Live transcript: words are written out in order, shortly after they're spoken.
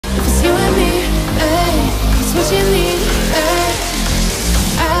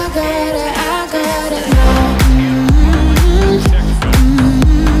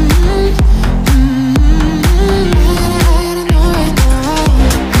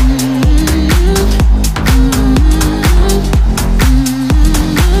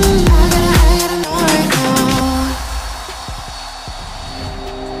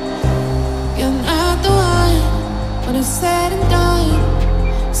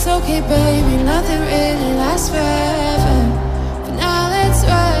okay, baby, nothing really lasts forever. But now let's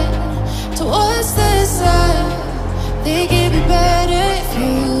run towards the sun. Think it'd be better if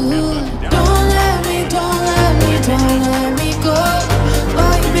you don't let me go.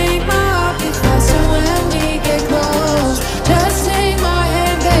 While you make my heart beat faster when we get close. Just take my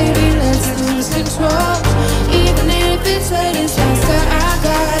hand, baby, let's lose control. Even if it's letting faster, I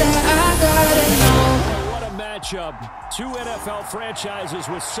gotta know. What a matchup. Two NFL franchises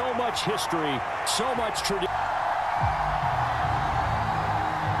with so much history, so much tradition.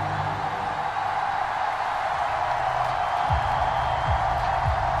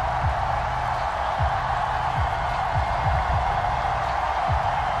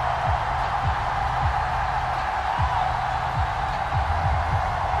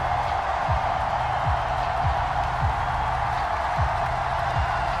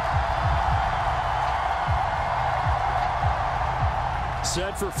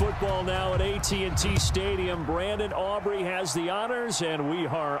 Set for football now at AT&T Stadium. Brandon Aubrey has the honors, and we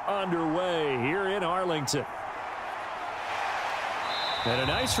are underway here in Arlington. And a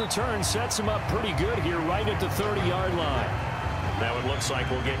nice return sets him up pretty good here right at the 30-yard line. Now it looks like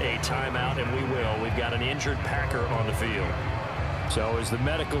we'll get a timeout, and we will. We've got an injured Packer on the field. So as the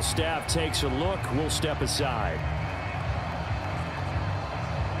medical staff takes a look, we'll step aside.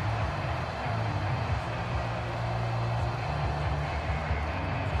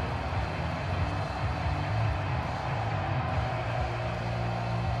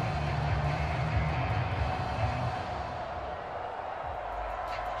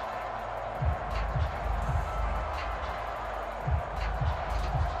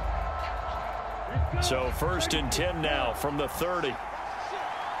 So 1st and 10 now from the 30.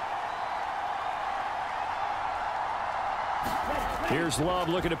 Here's Love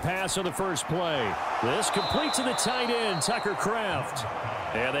looking to pass on the first play. This complete to the tight end, Tucker Kraft.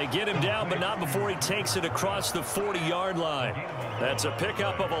 And they get him down, but not before he takes it across the 40-yard line. That's a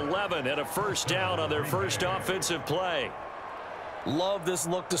pickup of 11 and a first down on their first offensive play. Love this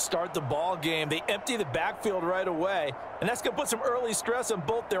look to start the ball game. They empty the backfield right away, and that's going to put some early stress on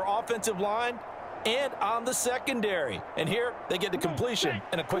both their offensive line and on the secondary. And here they get the completion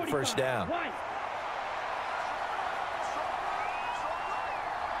and a quick first down.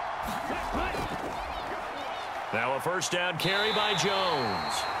 Now a first down carry by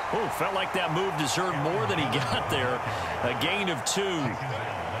Jones. Oh, felt like that move deserved more than he got there. A gain of 2.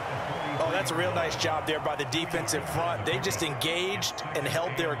 Oh, that's a real nice job there by the defensive front. They just engaged and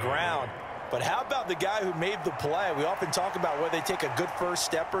held their ground. But how about the guy who made the play? We often talk about whether they take a good first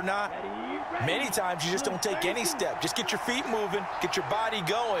step or not. Many times you just don't take any step. Just get your feet moving, get your body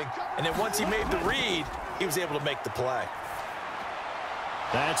going, and then once he made the read, he was able to make the play.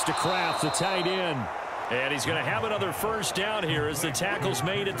 That's to Kraft, the tight end. And he's going to have another first down here as the tackle's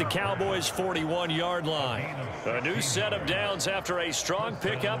made at the Cowboys' 41-yard line. A new set of downs after a strong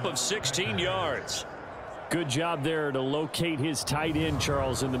pickup of 16 yards. Good job there to locate his tight end,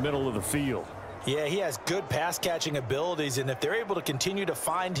 Charles, in the middle of the field. Yeah, he has good pass-catching abilities, and if they're able to continue to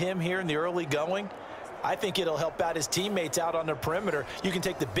find him here in the early going, I think it'll help out his teammates out on the perimeter. You can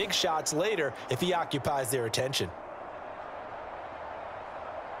take the big shots later if he occupies their attention.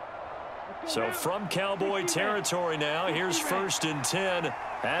 So from Cowboy territory now, here's 1st and 10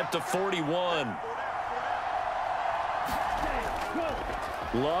 at the 41.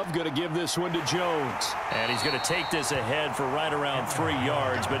 Love going to give this one to Jones. And he's going to take this ahead for right around 3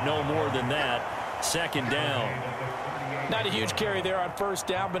 yards, but no more than that. 2nd down. Not a huge carry there on first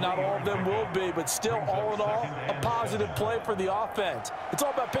down, but not all of them will be. But still, all in all, a positive play for the offense. It's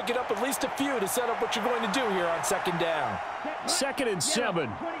all about picking up at least a few to set up what you're going to do here on 2nd down. 2nd and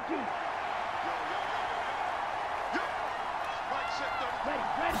 7.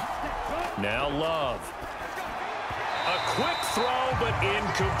 Now Love. A quick throw, but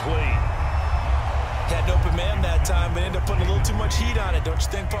incomplete. Had an open man that time, but ended up putting a little too much heat on it, don't you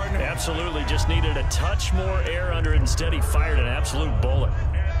think, partner? Absolutely. Just needed a touch more air under it. Instead, he fired an absolute bullet.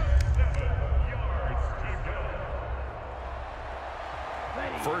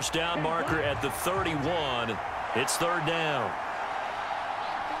 First down marker at the 31. It's 3rd down.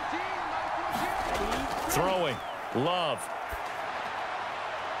 Throwing. Love.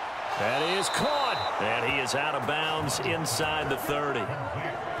 That is caught, and he is out of bounds inside the 30.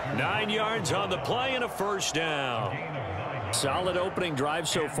 9 yards on the play and a first down. Solid opening drive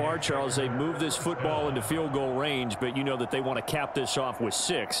so far, Charles. They've moved this football into field goal range, but you know that they want to cap this off with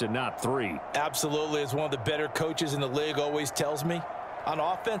 6 and not 3. Absolutely. As one of the better coaches in the league always tells me, on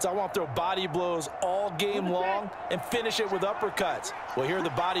offense, I want to throw body blows all game long and finish it with uppercuts. Well, here are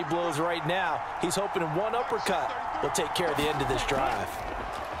the body blows right now. He's hoping one uppercut will take care of the end of this drive.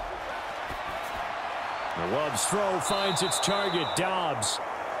 The Love's throw finds its target, Dobbs.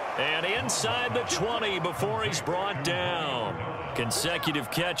 And inside the 20 before he's brought down. Consecutive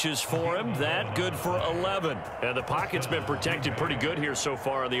catches for him. That good for 11. And the pocket's been protected pretty good here so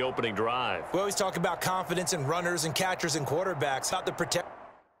far on the opening drive. We always talk about confidence in runners and catchers and quarterbacks, not the protection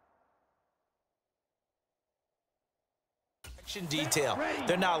detail.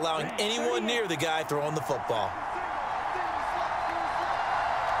 They're not allowing anyone near the guy throwing the football.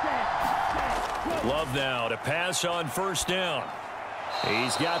 Love now to pass on first down.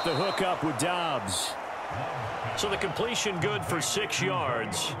 He's got the hook up with Dobbs. So the completion good for 6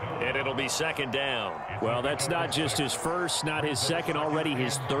 yards, and it'll be second down. Well, that's not just his first, not his second, already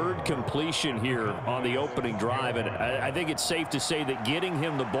his third completion here on the opening drive. And I think it's safe to say that getting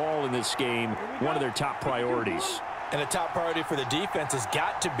him the ball in this game, one of their top priorities. And the top priority for the defense has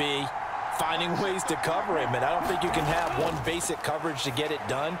got to be finding ways to cover him. And I don't think you can have one basic coverage to get it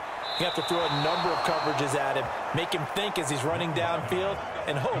done. You have to throw a number of coverages at him, make him think as he's running downfield,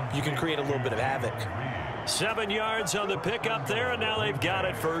 and hope you can create a little bit of havoc. 7 yards on the pickup there, and now they've got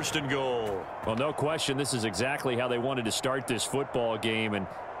it first and goal. Well, no question, this is exactly how they wanted to start this football game. And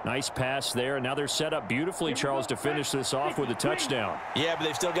nice pass there. And now they're set up beautifully, Charles, to finish this off with a touchdown. Yeah, but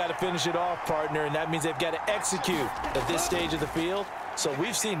they've still got to finish it off, partner, and that means they've got to execute at this stage of the field. So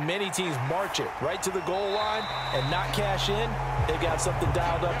we've seen many teams march it right to the goal line and not cash in. They've got something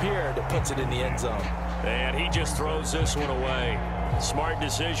dialed up here that puts it in the end zone. And he just throws this one away. Smart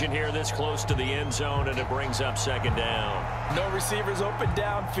decision here this close to the end zone, and it brings up second down. No receivers open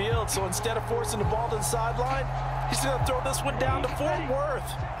downfield, so instead of forcing the ball to the sideline, he's going to throw this one down to Fort Worth.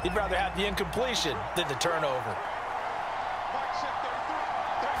 He'd rather have the incompletion than the turnover.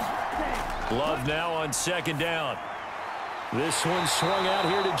 Love now on second down. This one swung out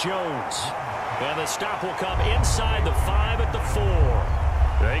here to Jones. And the stop will come inside the 5 at the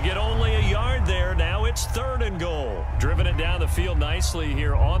 4. They get only a yard there. Now it's third and goal. Driven it down the field nicely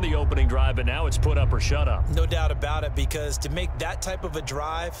here on the opening drive, but now it's put up or shut up. No doubt about it, because to make that type of a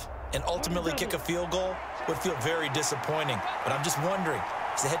drive and ultimately kick a field goal would feel very disappointing. But I'm just wondering,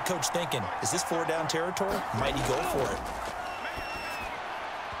 is the head coach thinking, is this 4-down territory? Might he go for it?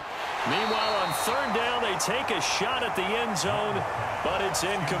 Meanwhile, on third down, they take a shot at the end zone, but it's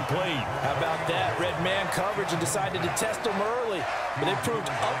incomplete. How about that? Red man coverage and decided to test them early, but they proved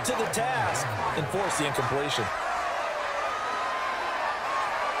up to the task and forced the incompletion.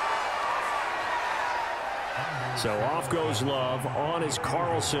 So off goes Love. On is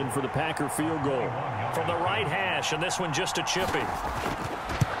Carlson for the Packer field goal. From the right hash, and this one just a chippy.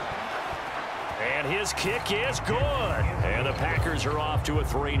 And his kick is good. And the Packers are off to a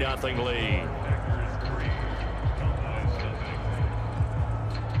 3-0 lead.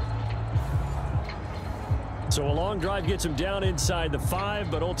 So a long drive gets them down inside the 5,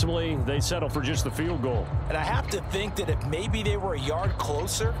 but ultimately they settle for just the field goal. And I have to think that if maybe they were a yard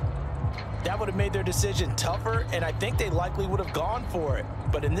closer, that would have made their decision tougher, and I think they likely would have gone for it.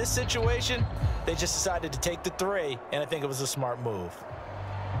 But in this situation, they just decided to take the 3, and I think it was a smart move.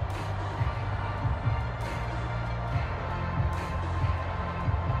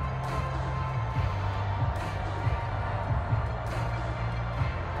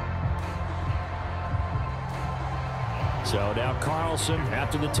 So now Carlson,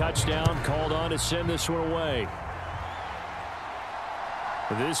 after the touchdown, called on to send this one away.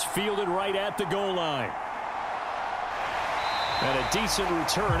 This fielded right at the goal line. And a decent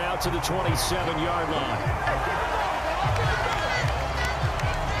return out to the 27-yard line.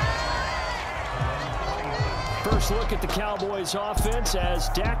 First look at the Cowboys offense as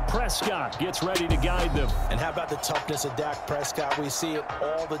Dak Prescott gets ready to guide them. And how about the toughness of Dak Prescott? We see it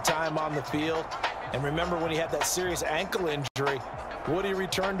all the time on the field. And remember when he had that serious ankle injury, would he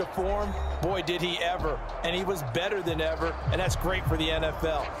return to form? Boy, did he ever. And he was better than ever, and that's great for the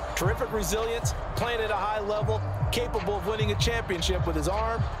NFL. Terrific resilience, playing at a high level, capable of winning a championship with his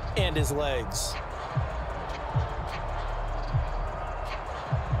arm and his legs.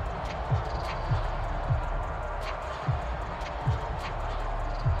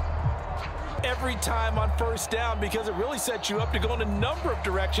 Every time on first down, because it really sets you up to go in a number of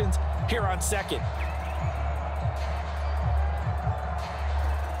directions here on second.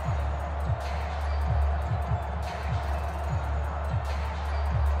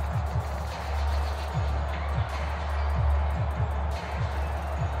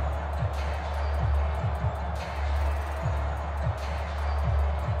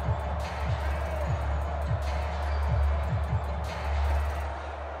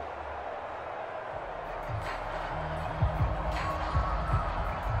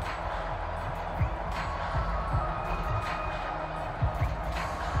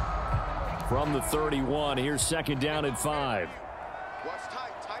 from the 31. Here's 2nd down and 5.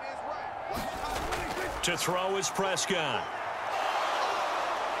 To throw is Prescott.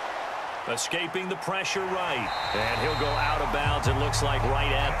 Escaping the pressure right. And he'll go out of bounds, it looks like, right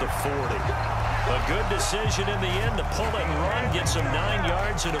at the 40. A good decision in the end to pull it and run, get some 9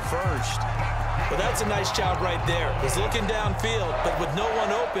 yards and a first. Well, that's a nice job right there. He's looking downfield, but with no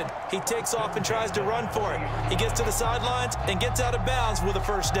one open, he takes off and tries to run for it. He gets to the sidelines and gets out of bounds with a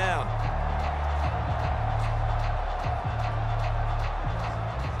first down.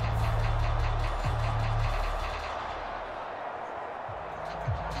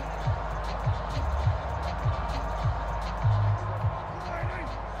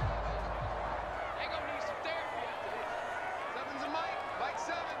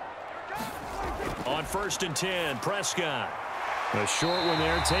 On 1st and 10, Prescott. A short one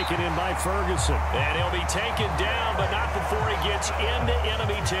there, taken in by Ferguson. And he'll be taken down, but not before he gets into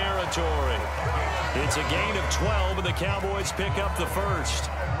enemy territory. It's a gain of 12, and the Cowboys pick up the first.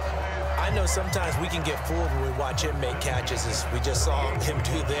 I know sometimes we can get fooled when we watch him make catches, as we just saw him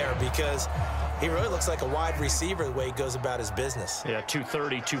do there, because he really looks like a wide receiver the way he goes about his business. Yeah,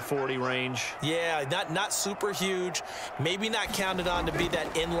 230, 240 range. Yeah, not super huge. Maybe not counted on to be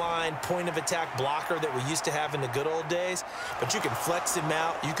that inline point-of-attack blocker that we used to have in the good old days. But you can flex him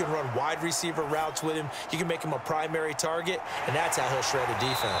out. You can run wide receiver routes with him. You can make him a primary target, and that's how he'll shred a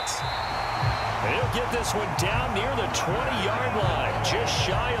defense. And he'll get this one down near the 20-yard line, just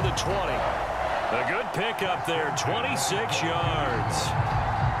shy of the 20. A good pickup there, 26 yards.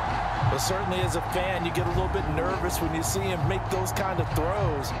 Well, certainly as a fan, you get a little bit nervous when you see him make those kind of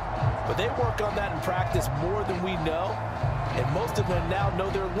throws. But they work on that in practice more than we know. And most of them now know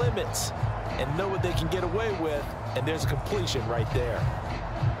their limits and know what they can get away with. And there's a completion right there.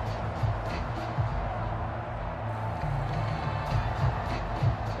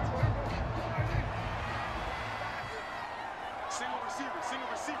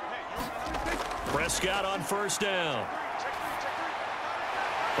 Prescott on 1st down.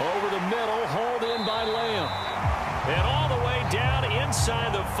 Over the middle, hauled in by Lamb. And all the way down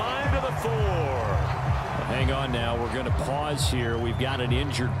inside the 5 to the 4. Hang on now, we're going to pause here. We've got an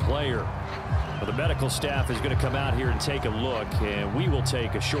injured player. Well, the medical staff is going to come out here and take a look, and we will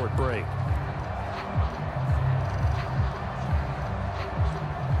take a short break.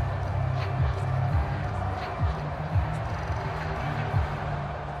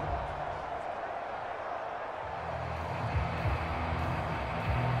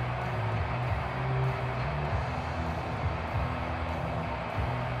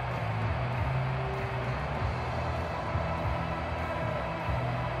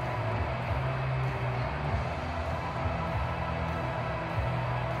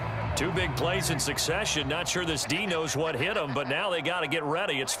 Two big plays in succession. Not sure this D knows what hit him, but now they got to get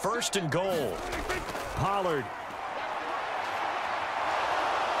ready. It's 1st and goal. Pollard.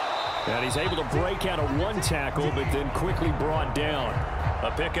 And he's able to break out of 1 tackle, but then quickly brought down.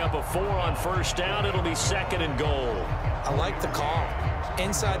 A pickup of 4 on 1st down. It'll be 2nd and goal. I like the call.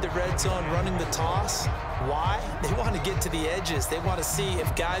 Inside the red zone, running the toss. Why? They want to get to the edges. They want to see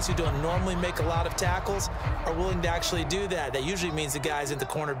if guys who don't normally make a lot of tackles are willing to actually do that. That usually means the guy's in the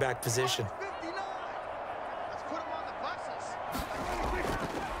cornerback position.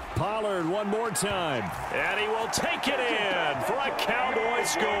 Pollard one more time. And he will take it in for a Cowboy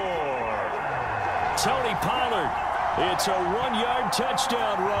score. Tony Pollard. It's a 1-yard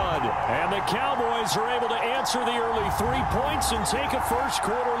touchdown run. And the Cowboys are able to answer the early 3 points and take a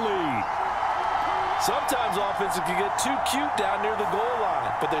first-quarter lead. Sometimes offensive can get too cute down near the goal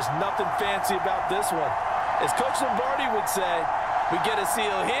line, but there's nothing fancy about this one. As Coach Lombardi would say, we get a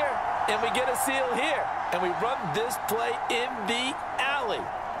seal here, and we get a seal here, and we run this play in the alley.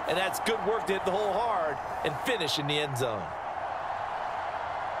 And that's good work to hit the hole hard and finish in the end zone.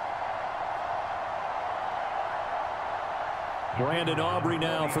 Brandon Aubrey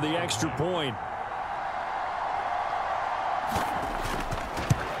now for the extra point.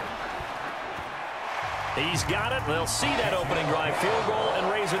 He's got it. They'll see that opening drive field goal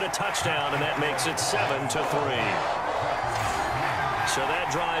and raise it a touchdown, and that makes it 7-3. So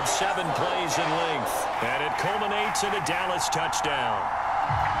that drives 7 plays in length, and it culminates in a Dallas touchdown.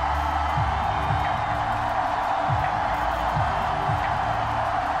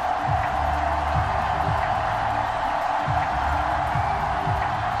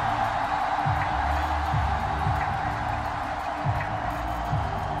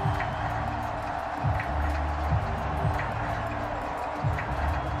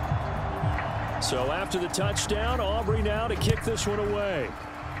 So after the touchdown, Aubrey now to kick this one away.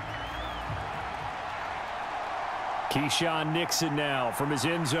 Keyshawn Nixon now from his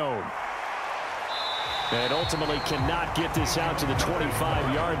end zone. And ultimately cannot get this out to the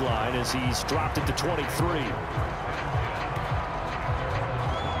 25-yard line as he's dropped at the 23.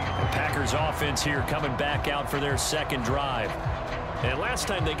 The Packers offense here coming back out for their second drive. And last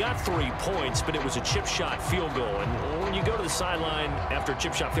time they got 3 points, but it was a chip shot field goal. And when you go to the sideline after a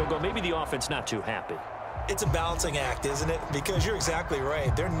chip shot field goal, maybe the offense not too happy. It's a balancing act, isn't it? Because you're exactly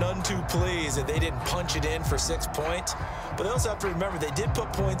right. They're none too pleased that they didn't punch it in for 6 points. But they also have to remember they did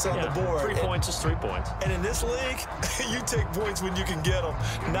put points on the board. 3 points is 3 points. And in this league, you take points when you can get them.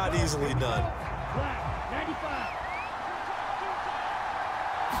 Not easily done.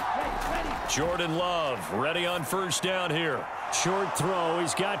 Jordan Love ready on first down here. Short throw.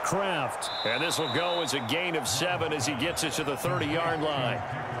 He's got Kraft. And this will go as a gain of 7 as he gets it to the 30-yard line.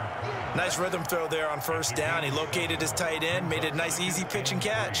 Nice rhythm throw there on first down. He located his tight end, made a nice easy pitch and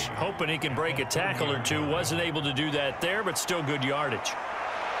catch. Hoping he can break a tackle or two. Wasn't able to do that there, but still good yardage.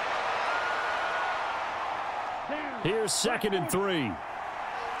 Here's 2nd and 3.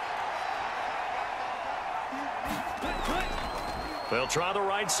 They'll try the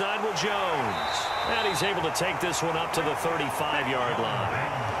right side with Jones. And he's able to take this one up to the 35-yard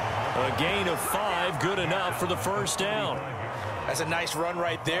line. A gain of 5, good enough for the first down. That's a nice run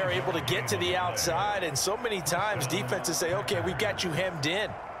right there, able to get to the outside. And so many times defenses say, okay, we've got you hemmed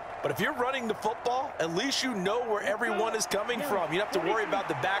in. But if you're running the football, at least you know where everyone is coming from. You don't have to worry about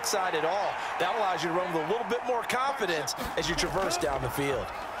the backside at all. That allows you to run with a little bit more confidence as you traverse down the field.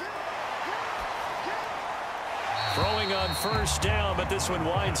 Throwing on first down, but this one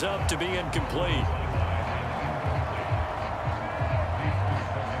winds up to be incomplete.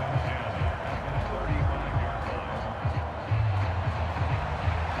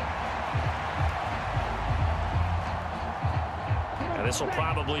 And this will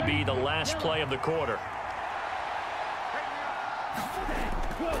probably be the last play of the quarter.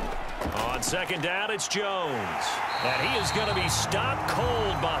 On second down, it's Jones. And he is going to be stopped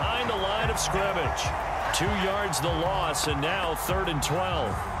cold behind the line of scrimmage. 2 yards the loss, and now 3rd and 12.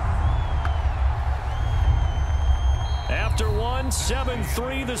 After one,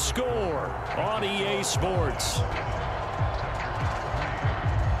 7-3 the score on EA Sports.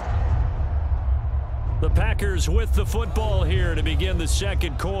 The Packers with the football here to begin the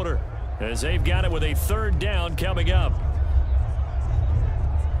second quarter, as they've got it with a 3rd down coming up.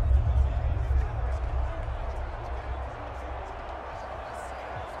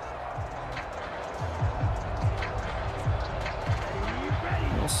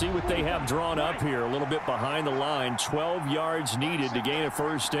 See what they have drawn up here. A little bit behind the line. 12 yards needed to gain a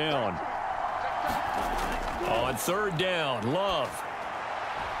first down. On 3rd down, Love.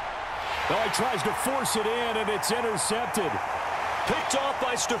 Oh, he tries to force it in, and it's intercepted. Picked off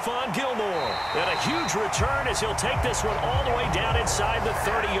by Stephon Gilmore. And a huge return as he'll take this one all the way down inside the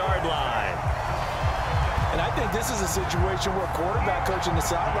 30-yard line. And I think this is a situation where quarterback coach in the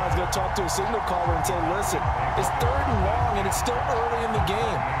sideline is going to talk to a signal caller and say, listen, it's 3rd and long and it's still early in the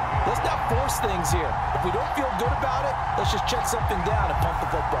game. Let's not force things here. If we don't feel good about it, let's just check something down and pump the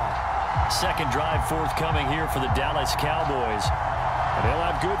football. Second drive forthcoming here for the Dallas Cowboys. And they'll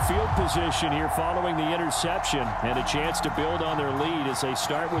have good field position here following the interception and a chance to build on their lead as they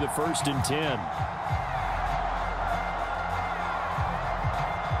start with a 1st and 10.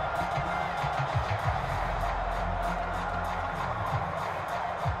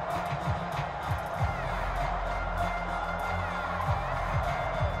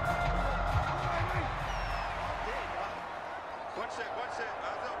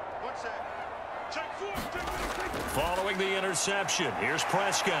 Following the interception, here's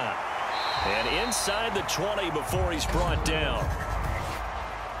Prescott. And inside the 20 before he's brought down.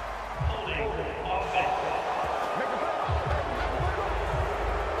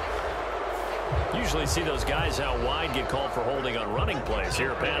 Usually see those guys out wide get called for holding on running plays.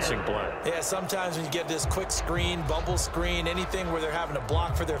 Here, passing play. Yeah, sometimes when you get this quick screen, bubble screen, anything where they're having to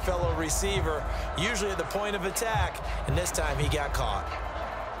block for their fellow receiver, usually at the point of attack, and this time he got caught.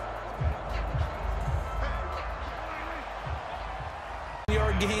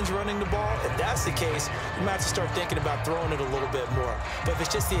 Yard gains running the ball. If that's the case, you might have to start thinking about throwing it a little bit more. But if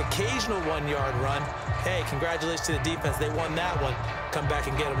it's just the occasional 1-yard run, hey, congratulations to the defense. They won that one. Come back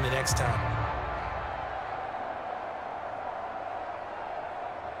and get them the next time.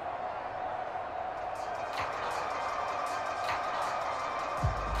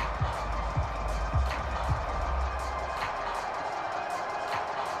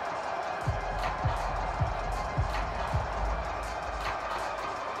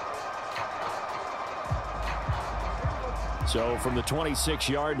 So from the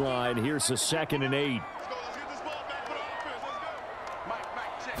 26-yard line, here's the 2nd and 8.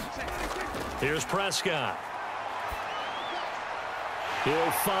 Here's Prescott.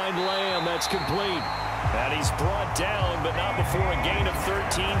 He'll find Lamb. That's complete. And he's brought down, but not before a gain of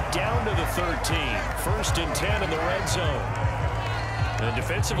 13, down to the 13. 1st and 10 in the red zone. And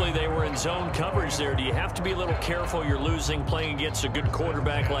defensively, they were in zone coverage there. Do you have to be a little careful? You're losing, playing against a good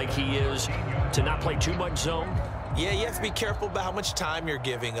quarterback like he is, to not play too much zone? Yeah, you have to be careful about how much time you're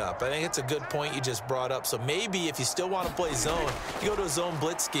giving up. I think it's a good point you just brought up. So maybe if you still want to play zone, you go to a zone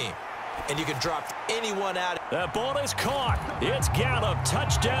blitz scheme, and you can drop anyone out. That ball is caught. It's Gallup.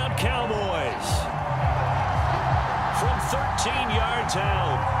 Touchdown, Cowboys. From 13 yards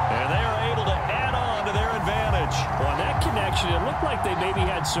out. And they are able to add on to their advantage. On that connection, it looked like they maybe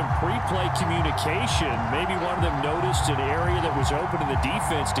had some pre-play communication. Maybe one of them noticed an area that was open to the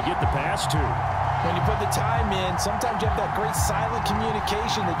defense to get the pass to. When you put the time in, sometimes you have that great silent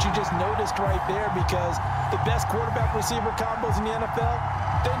communication that you just noticed right there, because the best quarterback-receiver combos in the NFL,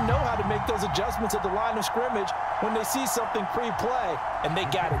 they know how to make those adjustments at the line of scrimmage when they see something pre-play, and they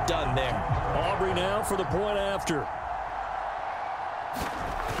got it done there. Aubrey now for the point after.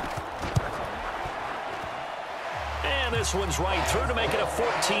 And this one's right through to make it a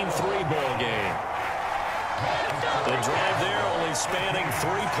 14-3 ball game. The drive there only spanning 3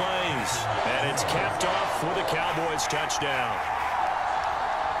 plays. And it's capped off with a Cowboys touchdown.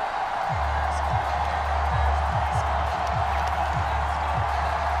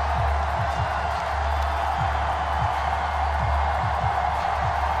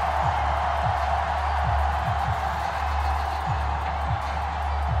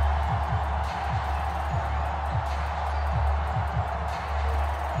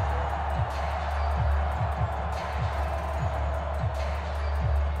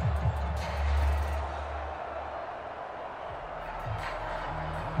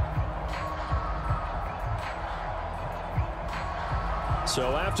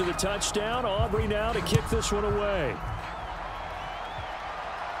 So after the touchdown, Aubrey now to kick this one away.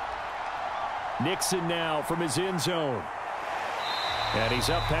 Nixon now from his end zone. And he's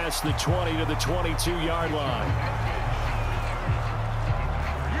up past the 20 to the 22-yard line.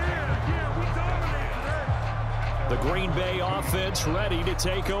 The Green Bay offense ready to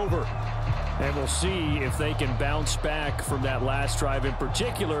take over. And we'll see if they can bounce back from that last drive, in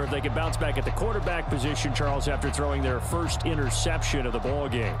particular, if they can bounce back at the quarterback position, Charles, after throwing their first interception of the ball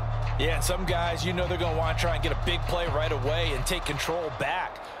game. Yeah, and some guys, you know they're going to want to try and get a big play right away and take control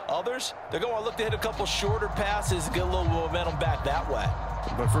back. Others, they're going to want to look to hit a couple shorter passes, get a little momentum back that way.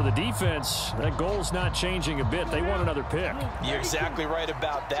 But for the defense, that goal's not changing a bit. They want another pick. You're exactly right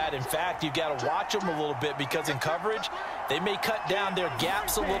about that. In fact, you've got to watch them a little bit, because in coverage, they may cut down their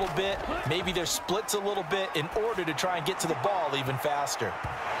gaps a little bit, maybe their splits a little bit, in order to try and get to the ball even faster.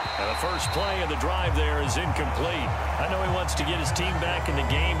 And the first play of the drive there is incomplete. I know he wants to get his team back in the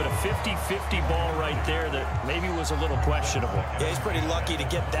game, but a 50-50 ball right there that maybe was a little questionable. Yeah, he's pretty lucky to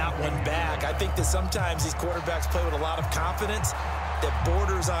get that one back. I think that sometimes these quarterbacks play with a lot of confidence that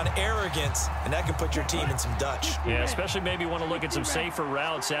borders on arrogance, and that can put your team in some Dutch. Yeah, especially maybe want to look at some safer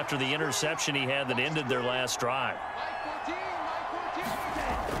routes after the interception he had that ended their last drive.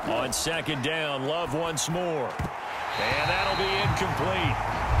 On second down, Love once more. And that'll be incomplete.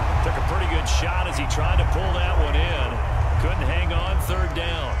 Took a pretty good shot as he tried to pull that one in. Couldn't hang on third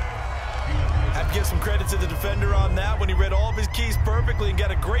down. Have to give some credit to the defender on that when he read all of his keys perfectly and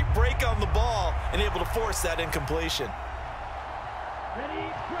got a great break on the ball and able to force that incompletion.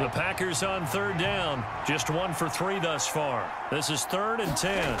 The Packers on third down. Just 1 for 3 thus far. This is 3rd and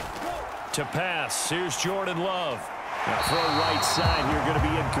 10. To pass, here's Jordan Love. Now throw right side here, going to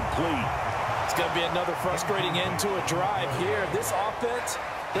be incomplete. It's going to be another frustrating end to a drive here. This offense,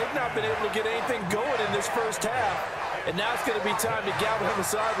 they've not been able to get anything going in this first half. And now it's going to be time to gather on the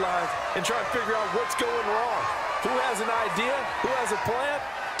sidelines and try and figure out what's going wrong. Who has an idea? Who has a plan?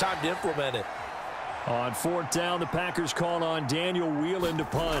 Time to implement it. On 4th down, the Packers call on Daniel Whelan to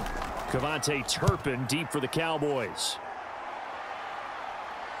punt. Cavante Turpin deep for the Cowboys.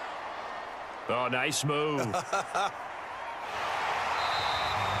 Oh, nice move.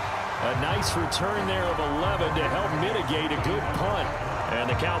 A nice return there of 11 to help mitigate a good punt. And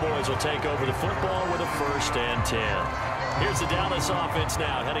the Cowboys will take over the football with a 1st and 10. Here's the Dallas offense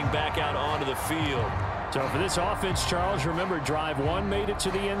now heading back out onto the field. So for this offense, Charles, remember, drive 1 made it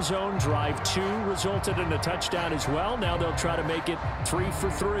to the end zone. Drive 2 resulted in a touchdown as well. Now they'll try to make it 3 for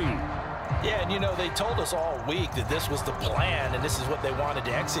 3. Yeah, and you know, they told us all week that this was the plan and this is what they wanted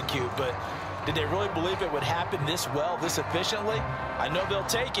to execute, but did they really believe it would happen this well, this efficiently? I know they'll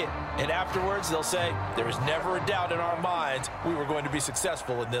take it, and afterwards they'll say, there was never a doubt in our minds we were going to be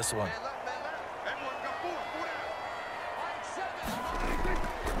successful in this one.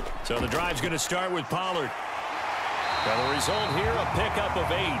 So the drive's going to start with Pollard. Now the result here, a pickup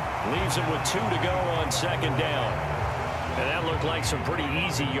of 8. Leaves him with 2 to go on second down. And that looked like some pretty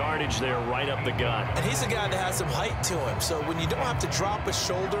easy yardage there right up the gut. And he's a guy that has some height to him. So when you don't have to drop a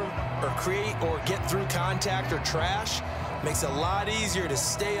shoulder or create or get through contact or trash, makes it a lot easier to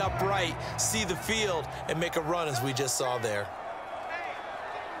stay upright, see the field, and make a run as we just saw there.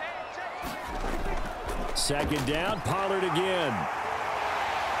 Second down, Pollard again.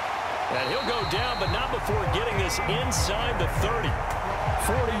 And he'll go down, but not before getting this inside the 30.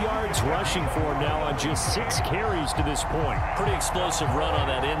 40 yards rushing for him now on just 6 carries to this point. Pretty explosive run on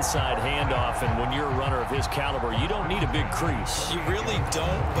that inside handoff, and when you're a runner of his caliber, you don't need a big crease. You really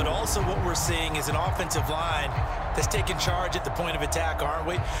don't, but also what we're seeing is an offensive line that's taking charge at the point of attack, aren't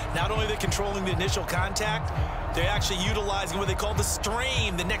we? Not only are they controlling the initial contact, they're actually utilizing what they call the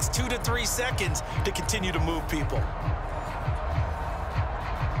strain, the next 2 to 3 seconds, to continue to move people.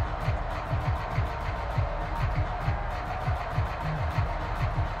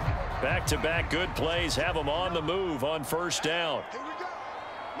 Back-to-back good plays have them on the move on first down.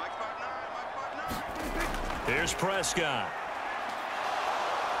 Here's Prescott.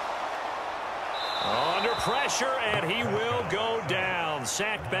 Under pressure, and he will go down.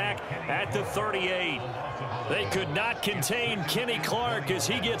 Sacked back at the 38. They could not contain Kenny Clark as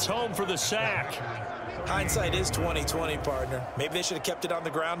he gets home for the sack. Hindsight is 20/20, partner. Maybe they should have kept it on the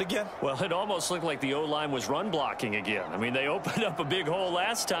ground again. Well, it almost looked like the O-line was run blocking again. I mean, they opened up a big hole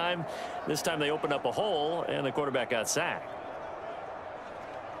last time. This time they opened up a hole, and the quarterback got sacked.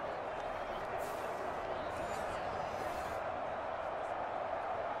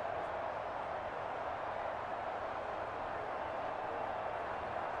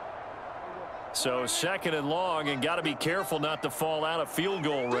 So second and long, and got to be careful not to fall out of field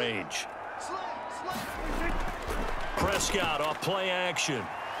goal range. Prescott off play action.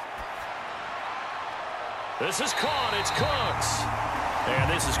 This is caught. It's Cooks.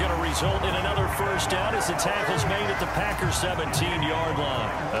 And this is going to result in another first down as the tackle's made at the Packers' 17-yard line.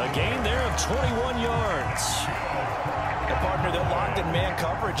 A gain there of 21 yards. The partner that locked in man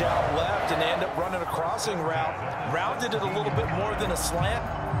coverage out left, and they end up running a crossing route. Rounded it a little bit more than a slant.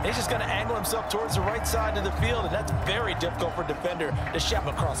 He's just going to angle himself towards the right side of the field, and that's very difficult for a defender to shove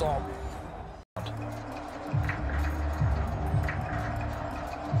across all.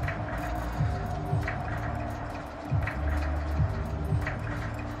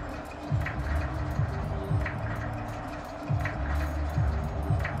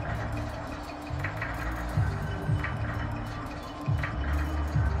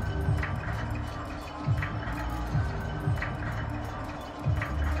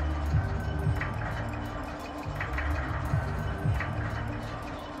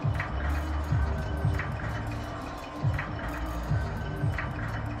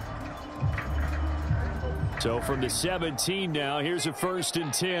 So from the 17 now, here's a 1st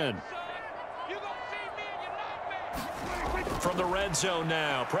and 10. From the red zone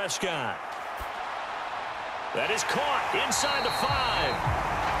now, Prescott. That is caught inside the 5.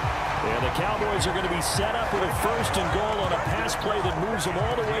 And the Cowboys are going to be set up with a 1st and goal on a pass play that moves them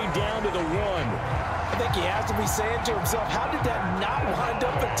all the way down to the 1. I think he has to be saying to himself, how did that not wind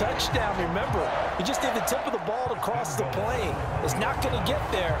up a touchdown? Remember, he just did the tip of the ball to cross the plane. It's not going to get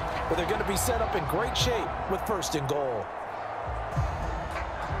there, but they're going to be set up in great shape with 1st and goal.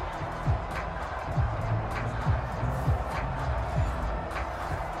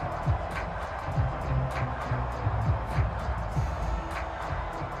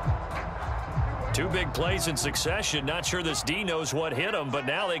 Two big plays in succession. Not sure this D knows what hit him, but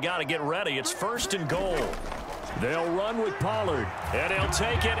now they got to get ready. It's 1st and goal. They'll run with Pollard, and he'll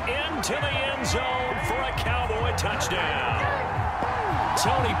take it into the end zone for a Cowboy touchdown.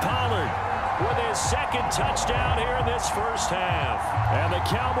 Tony Pollard with his 2nd touchdown here in this first half. And the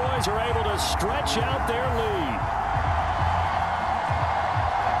Cowboys are able to stretch out their lead.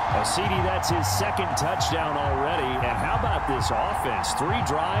 CD, that's his 2nd touchdown already. And how about this offense? 3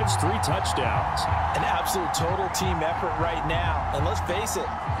 drives, 3 touchdowns. An absolute total team effort right now. And let's face it,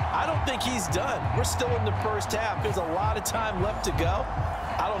 I don't think he's done. We're still in the first half. There's a lot of time left to go.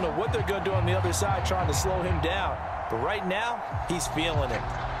 I don't know what they're going to do on the other side trying to slow him down. But right now, he's feeling it.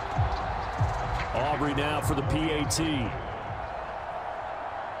 Aubrey now for the PAT.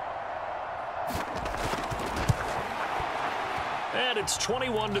 And it's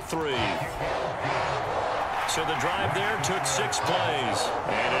 21-3. So the drive there took 6 plays.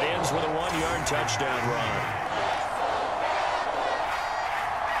 And it ends with a 1-yard touchdown run.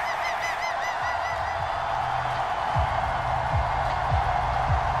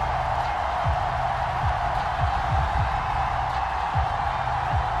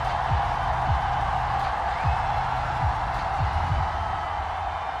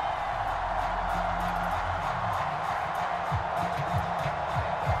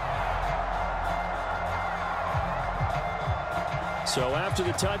 So after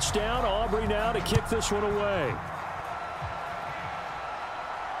the touchdown, Aubrey now to kick this one away.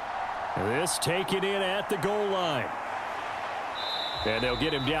 This taken in at the goal line. And they'll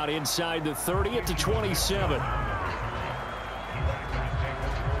get him down inside the 30 at the 27.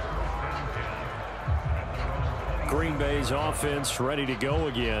 Green Bay's offense ready to go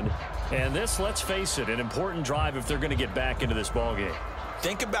again. And this, let's face it, an important drive if they're going to get back into this ballgame.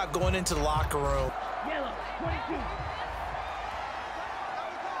 Think about going into the locker room. Yellow, 22.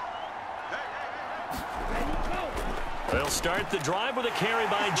 They'll start the drive with a carry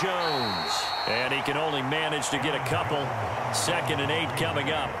by Jones. And he can only manage to get a couple. 2nd and 8 coming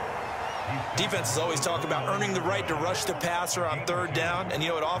up. Defenses always talk about earning the right to rush the passer on 3rd down. And you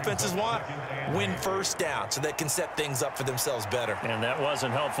know what offenses want? Win 1st down so they can set things up for themselves better. And that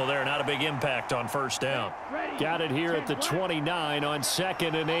wasn't helpful there. Not a big impact on 1st down. Got it here at the 29 on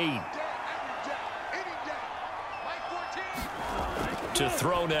 2nd and 8. To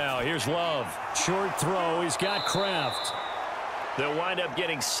throw now. Here's Love. Short throw. He's got Kraft. They'll wind up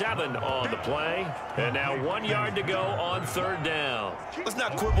getting 7 on the play. And now 1 yard to go on 3rd down. Let's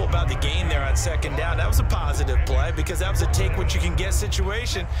not quibble about the gain there on 2nd down. That was a positive play because that was a take-what-you-can-get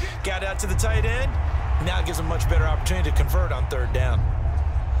situation. Got out to the tight end. Now it gives them a much better opportunity to convert on 3rd down.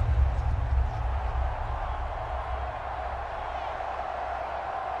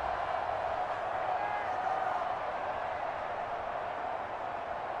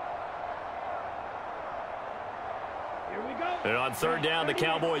 And on 3rd down, the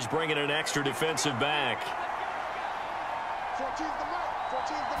Cowboys bringing an extra defensive back.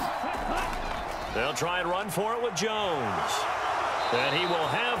 They'll try and run for it with Jones. And he will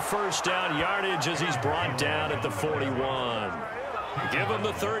have 1st down yardage as he's brought down at the 41. Give him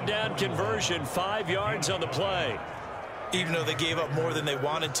the 3rd down conversion, 5 yards on the play. Even though they gave up more than they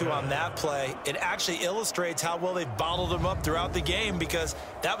wanted to on that play, it actually illustrates how well they've bottled him up throughout the game because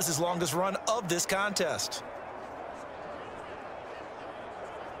that was his longest run of this contest.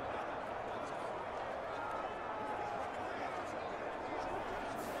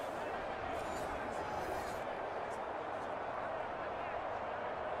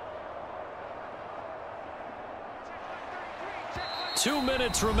 Two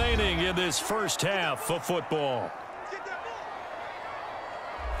minutes remaining in this first half of football.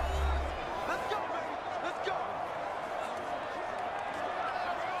 Let's go, baby. Let's go.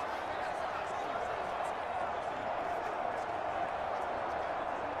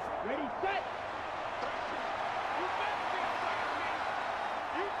 Ready, set.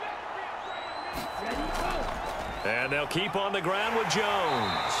 Ready, go. And they'll keep on the ground with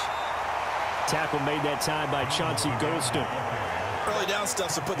Jones. Tackle made that time by Chauncey Golston. Early down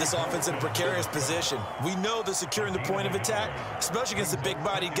stuff to put this offense in a precarious position. We know that securing the point of attack, especially against the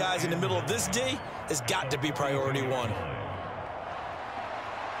big-bodied guys in the middle of this D, has got to be priority 1.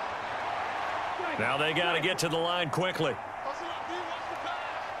 Now they got to get to the line quickly.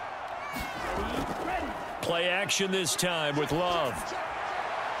 Play action this time with Love.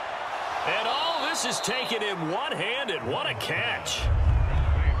 And all this is taken in one-handed. What a catch.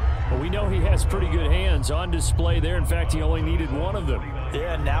 Well, we know he has pretty good hands on display there. In fact, he only needed one of them.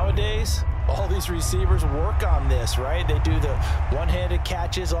 Yeah, nowadays, all these receivers work on this, right? They do the one-handed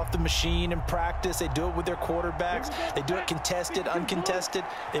catches off the machine in practice. They do it with their quarterbacks. They do it contested, uncontested.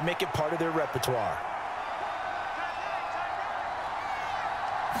 They make it part of their repertoire.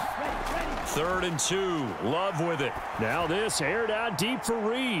 3rd and 2. Love with it. Now this aired out deep for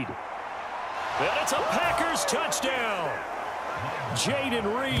Reed. And it's a Packers touchdown. Jaden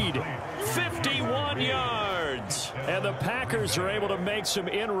Reed, 51 yards. And the Packers are able to make some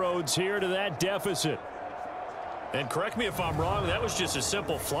inroads here to that deficit. And correct me if I'm wrong, that was just a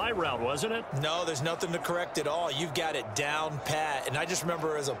simple fly route, wasn't it? No, there's nothing to correct at all. You've got it down pat. And I just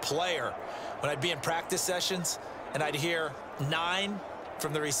remember as a player, when I'd be in practice sessions and I'd hear 9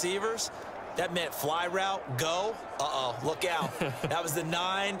 from the receivers, that meant fly route, go. Uh-oh, look out. That was the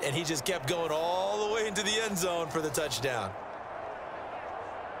 9, and he just kept going all the way into the end zone for the touchdown.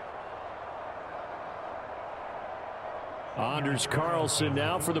 Anders Carlson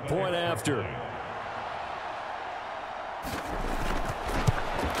now for the point after.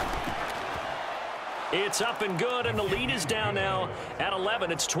 It's up and good, and the lead is down now at 11.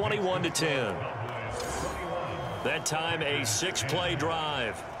 It's 21-10. That time a 6-play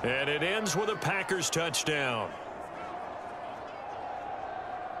drive, and it ends with a Packers touchdown.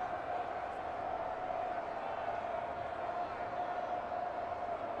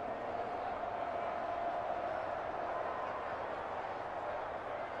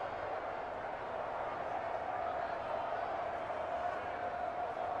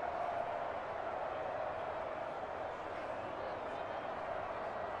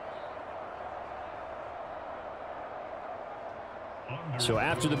 So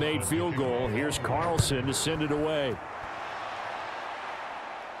after the made field goal, here's Carlson to send it away.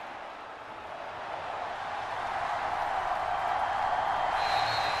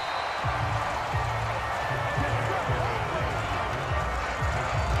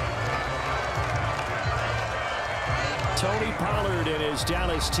 Tony Pollard and his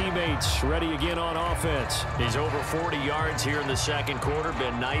Dallas teammates ready again on offense. He's over 40 yards here in the second quarter.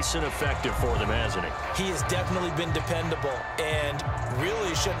 Been nice and effective for them, hasn't he? He has definitely been dependable, and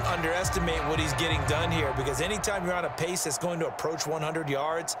really shouldn't underestimate what he's getting done here, because anytime you're on a pace that's going to approach 100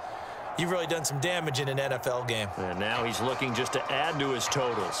 yards, you've really done some damage in an NFL game. And now he's looking just to add to his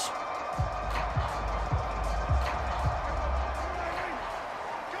totals.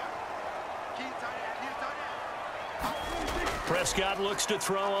 Prescott looks to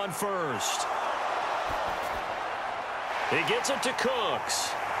throw on first. He gets it to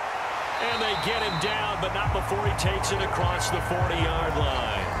Cooks. And they get him down, but not before he takes it across the 40-yard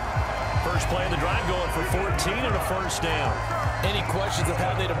line. First play of the drive going for 14 and a first down. Any questions of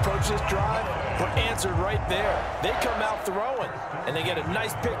how they'd approach this drive were answered right there. They come out throwing, and they get a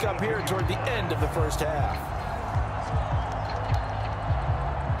nice pickup here toward the end of the first half.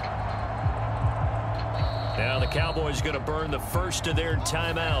 Now the Cowboys going to burn the first of their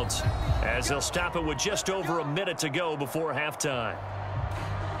timeouts as they'll stop it with just over a minute to go before halftime.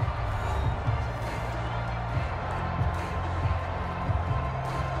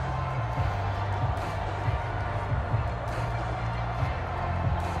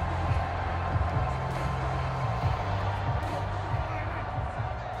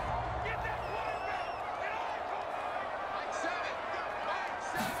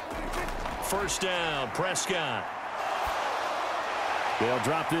 First down, Prescott. They'll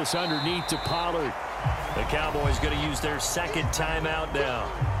drop this underneath to Pollard. The Cowboys going to use their second timeout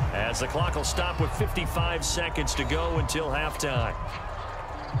now, as the clock will stop with 55 seconds to go until halftime.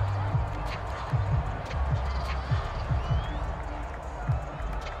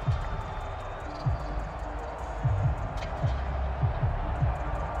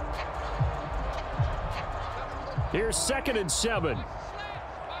 Here's 2nd and 7.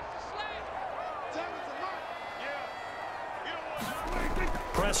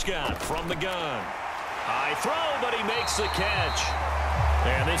 Prescott from the gun. High throw, but he makes the catch.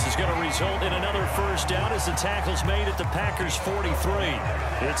 And this is going to result in another first down as the tackle's made at the Packers' 43.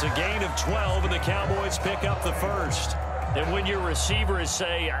 It's a gain of 12, and the Cowboys pick up the first. And when your receiver is,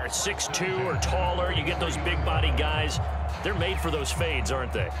 say, 6'2" or taller, you get those big-body guys, they're made for those fades,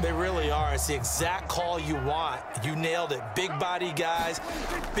 aren't they? They really are. It's the exact call you want. You nailed it. Big body guys,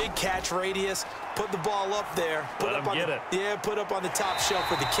 big catch radius. Put the ball up there. Let him get it. Yeah, put up on the top shelf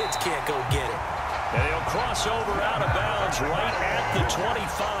where the kids can't go get it. And he'll cross over out of bounds right at the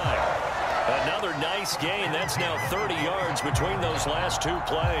 25. Another nice gain. That's now 30 yards between those last two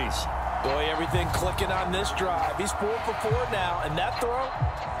plays. Boy, everything clicking on this drive. He's 4 for 4 now, and that throw,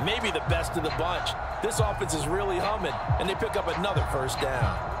 maybe the best of the bunch. This offense is really humming, and they pick up another first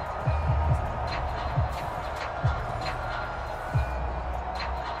down.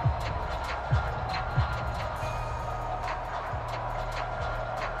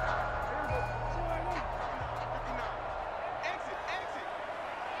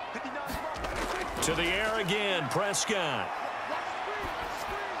 To the air again, Prescott.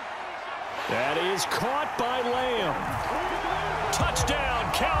 That is caught by Lamb. Touchdown,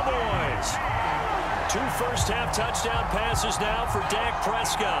 Cowboys. 2 first-half touchdown passes now for Dak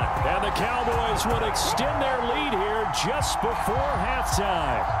Prescott. And the Cowboys would extend their lead here just before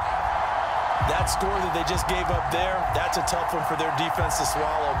halftime. That score that they just gave up there, that's a tough one for their defense to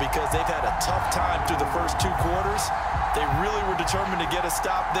swallow, because they've had a tough time through the first 2 quarters. They really were determined to get a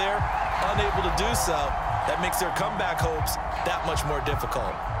stop there, unable to do so. That makes their comeback hopes that much more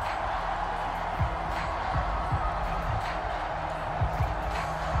difficult.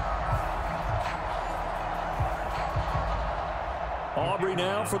 Aubrey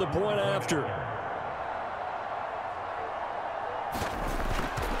now for the point after.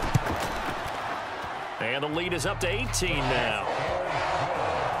 And the lead is up to 18 now.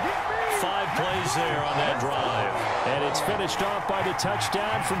 5 plays there on that drive. And it's finished off by the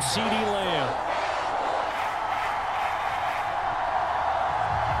touchdown from CeeDee Lamb.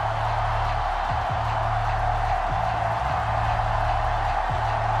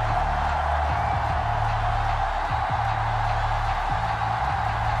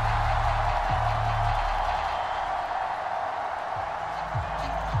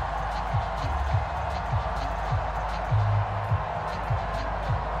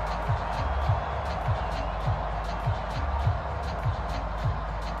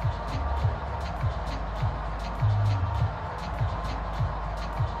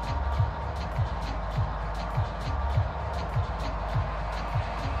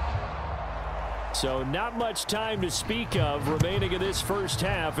 So not much time to speak of remaining in this first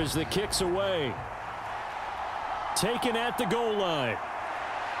half as the kick's away. Taken at the goal line.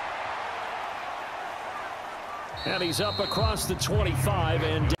 And he's up across the 25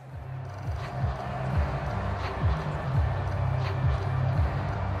 and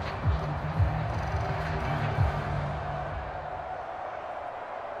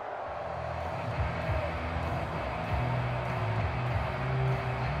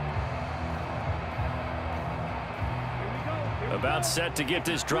about set to get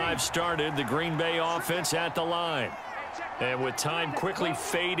this drive started. The Green Bay offense at the line. And with time quickly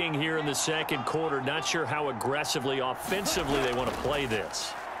fading here in the second quarter, not sure how aggressively, offensively they want to play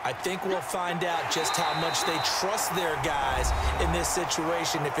this. I think we'll find out just how much they trust their guys in this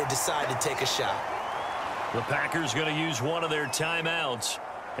situation if they decide to take a shot. The Packers going to use one of their timeouts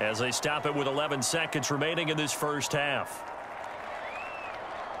as they stop it with 11 seconds remaining in this first half.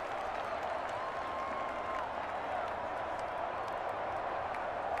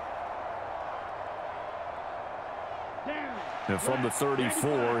 And from the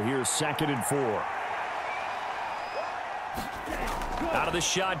 34, here's 2nd and 4. Out of the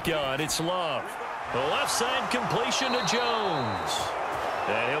shotgun, it's Love. The left side completion to Jones.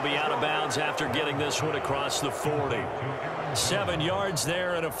 And he'll be out of bounds after getting this one across the 40. 7 yards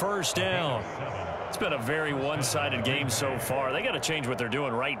there and a first down. It's been a very one-sided game so far. They got to change what they're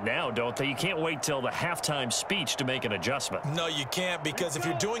doing right now, don't they? You can't wait till the halftime speech to make an adjustment. No, you can't, because if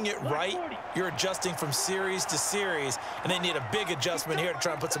you're doing it right, you're adjusting from series to series, and they need a big adjustment here to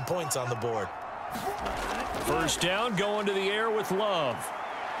try and put some points on the board. First down, going to the air with Love.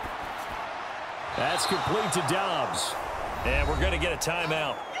 That's complete to Dobbs. And we're going to get a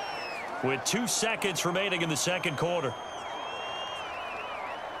timeout with 2 seconds remaining in the second quarter.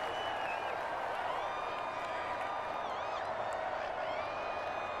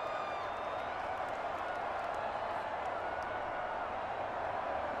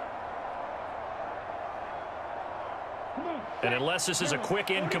 And unless this is a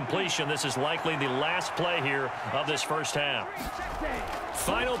quick incompletion, this is likely the last play here of this first half.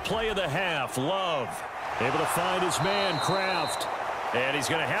 Final play of the half, Love. Able to find his man, Kraft. And he's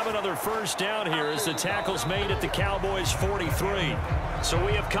going to have another first down here as the tackle's made at the Cowboys 43. So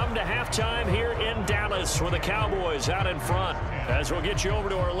we have come to halftime here in Dallas with the Cowboys out in front. As we'll get you over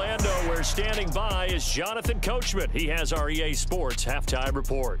to Orlando, where standing by is Jonathan Coachman. He has our EA Sports halftime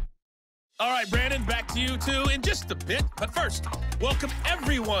report. All right, Brandon, back to you two in just a bit. But first, welcome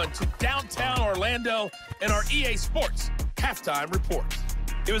everyone to downtown Orlando and our EA Sports halftime report.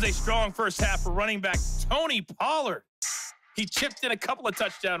 It was a strong first half for running back Tony Pollard. He chipped in a couple of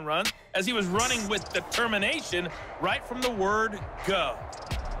touchdown runs as he was running with determination right from the word go.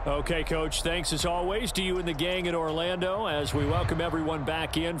 Okay, Coach, thanks as always to you and the gang in Orlando as we welcome everyone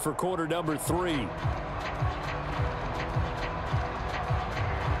back in for quarter number 3.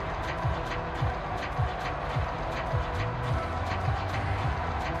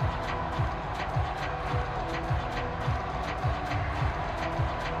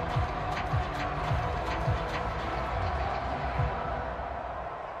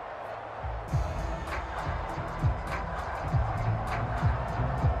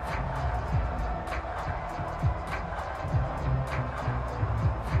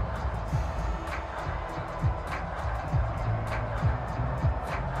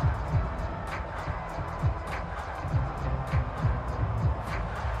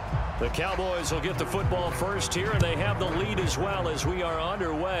 The Cowboys will get the football first here, and they have the lead as well as we are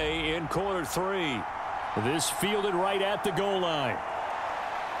underway in quarter 3. This fielded right at the goal line.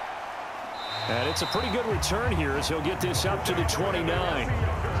 And it's a pretty good return here as he'll get this up to the 29.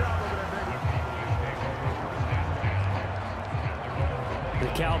 The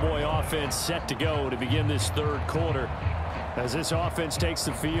Cowboy offense set to go to begin this third quarter. As this offense takes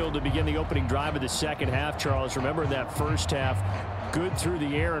the field to begin the opening drive of the second half, Charles, remember in that first half, good through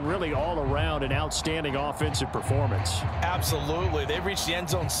the air and really all around an outstanding offensive performance. Absolutely. They reached the end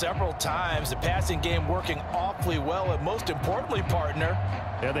zone several times. The passing game working awfully well, and most importantly, partner,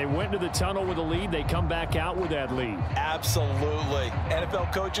 yeah, they went to the tunnel with a lead. They come back out with that lead. Absolutely.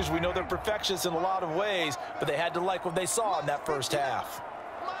 NFL coaches, we know they're perfectionists in a lot of ways, but they had to like what they saw in that first half.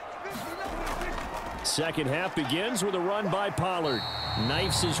 Second half begins with a run by Pollard.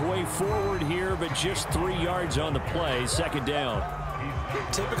 Knifes his way forward here, but just 3 yards on the play. Second down.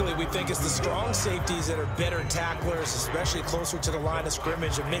 Typically, we think it's the strong safeties that are better tacklers, especially closer to the line of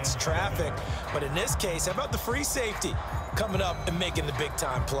scrimmage amidst traffic. But in this case, how about the free safety coming up and making the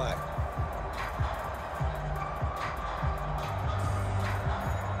big-time play?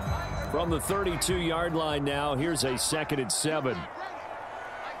 From the 32-yard line now, here's a 2nd and 7.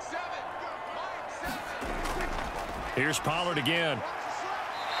 Here's Pollard again.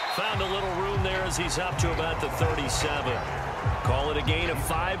 Found a little room there as he's up to about the 37. Call it a gain of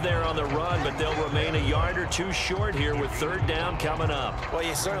 5 there on the run, but they'll remain a yard or two short here with third down coming up. Well,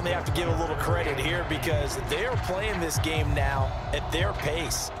 you certainly have to give a little credit here because they are playing this game now at their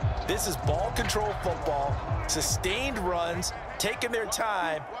pace. This is ball control football, sustained runs, taking their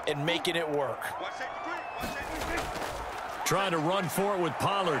time and making it work. Trying to run for it with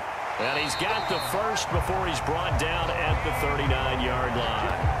Pollard. And he's got the first before he's brought down at the 39-yard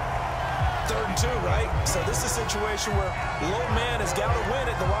line. 3rd and 2, right? So this is a situation where low man has got to win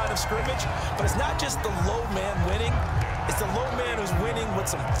at the line of scrimmage, but it's not just the low man winning. It's the low man who's winning with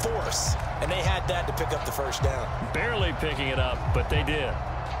some force, and they had that to pick up the first down. Barely picking it up, but they did.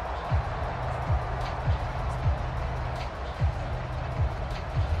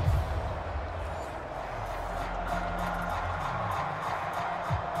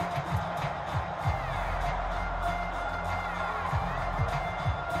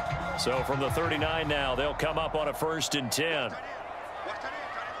 So from the 39 now, they'll come up on a 1st and 10.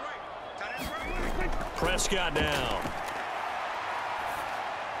 Prescott now.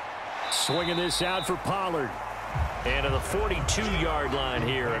 Swinging this out for Pollard. And to the 42-yard line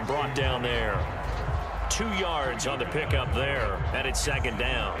here and brought down there. 2 yards on the pickup there, and it's 2nd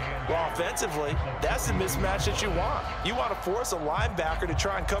down. Well, offensively, that's the mismatch that you want. You want to force a linebacker to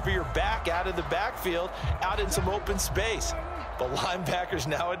try and cover your back out of the backfield, out in some open space. But linebackers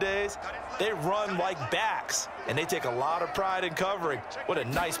nowadays, they run like backs, and they take a lot of pride in covering. What a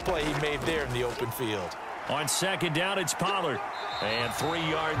nice play he made there in the open field. On 2nd down, it's Pollard. And 3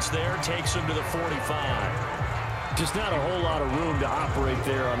 yards there takes him to the 45. Just not a whole lot of room to operate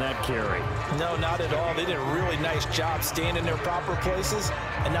there on that carry. No, not at all. They did a really nice job staying in their proper places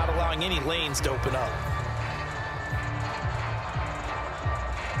and not allowing any lanes to open up.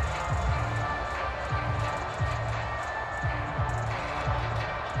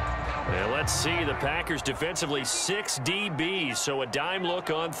 Let's see, the Packers defensively 6 DBs, so a dime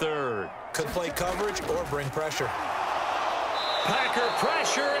look on 3rd. Could play coverage or bring pressure. Packer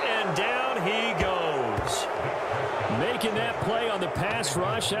pressure, and down he goes. Making that play on the pass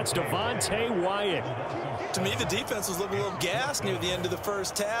rush, that's Devontae Wyatt. To me, the defense was looking a little gassed near the end of the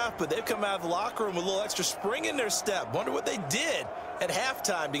first half, but they've come out of the locker room with a little extra spring in their step. Wonder what they did at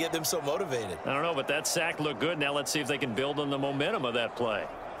halftime to get them so motivated. I don't know, but that sack looked good. Now let's see if they can build on the momentum of that play.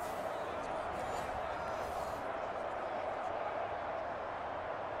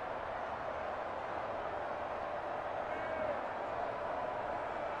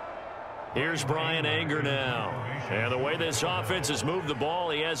 Here's Brian Anger now. And the way this offense has moved the ball,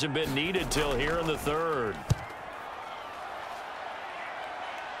 he hasn't been needed till here in the 3rd.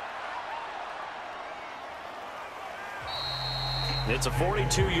 It's a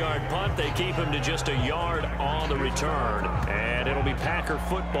 42-yard punt. They keep him to just a yard on the return. And it'll be Packer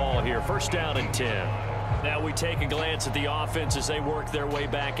football here. 1st down and 10. Now we take a glance at the offense as they work their way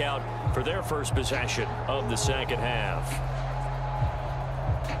back out for their first possession of the 2nd half.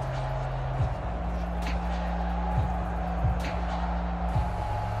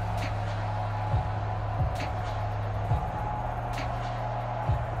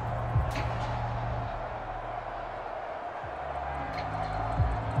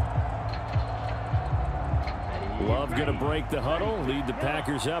 Love going to break the huddle, lead the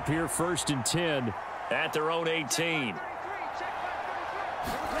Packers up here 1st and 10 at their own 18.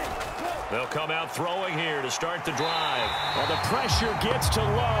 They'll come out throwing here to start the drive. Well, the pressure gets to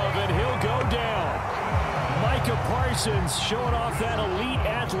Love, and he'll go down. Micah Parsons showing off that elite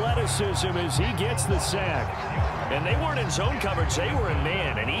athleticism as he gets the sack. And they weren't in zone coverage, they were in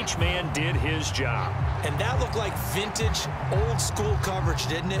man, and each man did his job. And that looked like vintage, old-school coverage,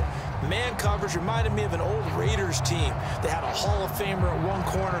 didn't it? Man coverage reminded me of an old Raiders team. They had a Hall of Famer at one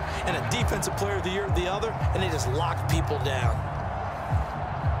corner and a Defensive Player of the Year at the other, and they just locked people down.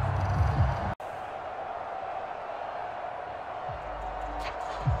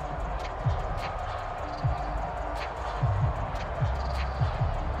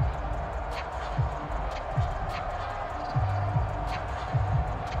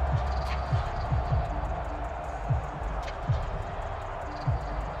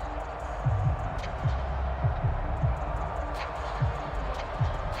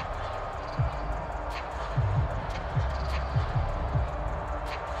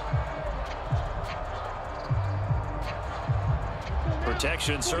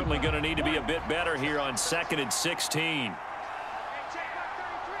 Protection certainly going to need to be a bit better here on 2nd and 16.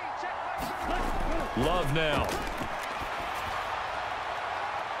 Love now.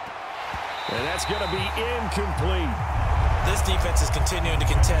 And that's going to be incomplete. This defense is continuing to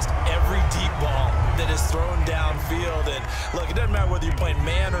contest every deep ball that is thrown downfield. And look, it doesn't matter whether you're playing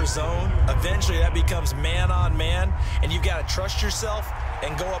man or zone. Eventually, that becomes man on man, and you've got to trust yourself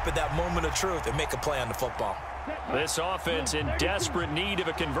and go up at that moment of truth and make a play on the football. This offense in desperate need of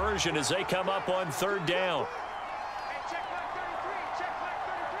a conversion as they come up on 3rd down.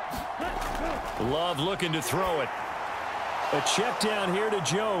 Love looking to throw it. A check down here to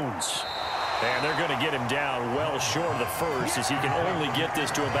Jones. And they're going to get him down well short of the first as he can only get this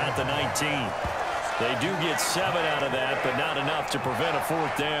to about the 19. They do get 7 out of that, but not enough to prevent a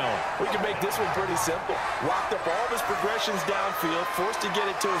 4th down. We can make this one pretty simple. Locked up all of his progressions downfield, forced to get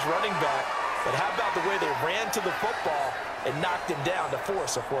it to his running back. But how about the way they ran to the football and knocked him down to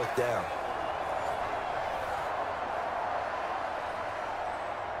force a 4th down?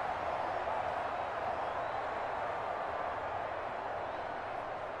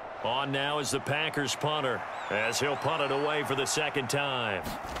 On now is the Packers punter as he'll punt it away for the 2nd time.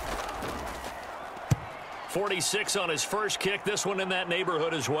 46 on his first kick. This one in that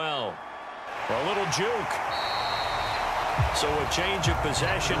neighborhood as well. A little juke. So a change of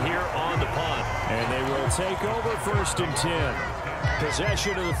possession here on the punt. And they will take over 1st and 10.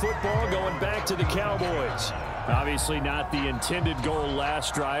 Possession of the football going back to the Cowboys. Obviously not the intended goal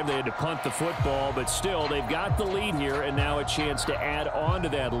last drive. They had to punt the football, but still they've got the lead here and now a chance to add on to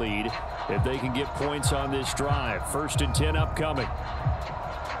that lead if they can get points on this drive. 1st and 10 upcoming.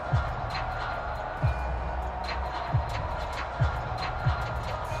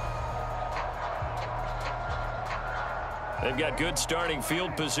 They've got good starting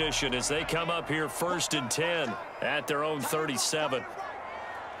field position as they come up here 1st and 10 at their own 37.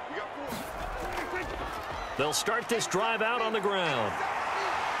 They'll start this drive out on the ground.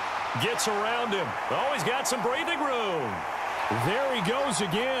 Gets around him. Oh, he's got some breathing room. There he goes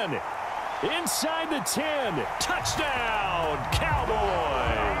again. Inside the 10. Touchdown,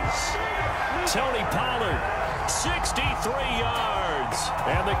 Cowboys. Tony Pollard, 63 yards.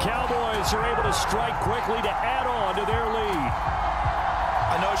 And the Cowboys are able to strike quickly to add on to their lead.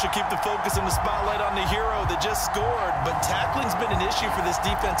 I know I should keep the focus and the spotlight on the hero that just scored, but tackling's been an issue for this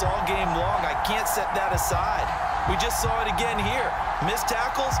defense all game long. I can't set that aside. We just saw it again here. Missed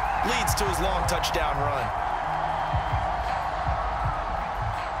tackles leads to his long touchdown run.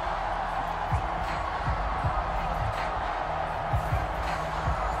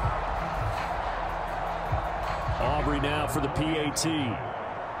 Aubrey now for the PAT.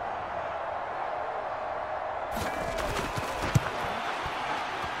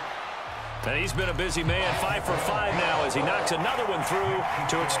 And he's been a busy man, 5 for 5 now as he knocks another one through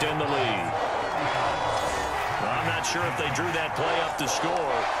to extend the lead. Well, I'm not sure if they drew that play up to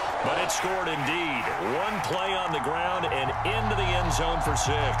score, but it scored indeed. One play on the ground and into the end zone for 6.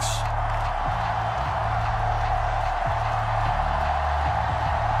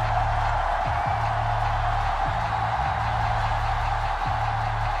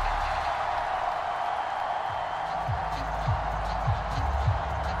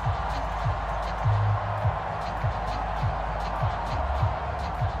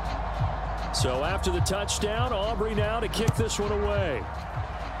 So after the touchdown, Aubrey now to kick this one away.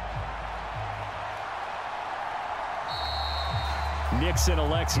 Nixon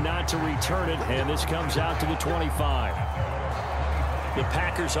elects not to return it, and this comes out to the 25. The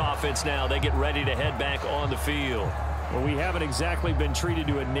Packers offense now, they get ready to head back on the field. Well, we haven't exactly been treated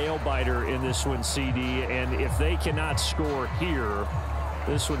to a nail-biter in this one, CD, and if they cannot score here,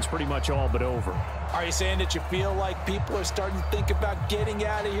 this one's pretty much all but over. Are you saying that you feel like people are starting to think about getting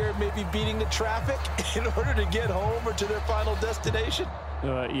out of here, maybe beating the traffic in order to get home or to their final destination?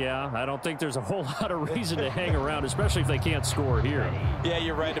 Yeah, I don't think there's a whole lot of reason to hang around, especially if they can't score here. Yeah,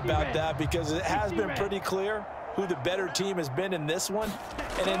 you're right about that because it has been pretty clear who the better team has been in this one.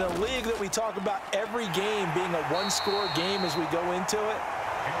 And in a league that we talk about every game being a one-score game as we go into it,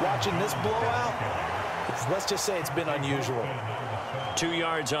 watching this blowout, let's just say it's been unusual. 2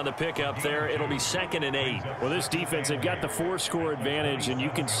 yards on the pickup there. It'll be 2nd and 8. Well, this defense, they've got the 4-score advantage, and you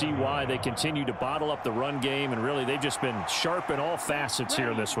can see why they continue to bottle up the run game, and really they've just been sharp in all facets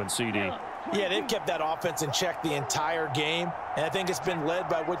here in this one, CD. Yeah, they've kept that offense in check the entire game, and I think it's been led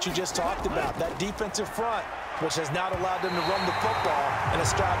by what you just talked about, that defensive front, which has not allowed them to run the football and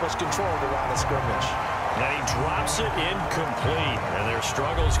establish control of the line of scrimmage. And he drops it incomplete, and their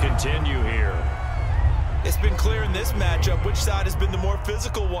struggles continue here. It's been clear in this matchup which side has been the more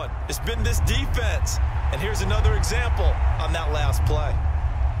physical one. It's been this defense. And here's another example on that last play.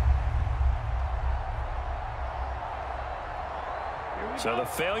 So the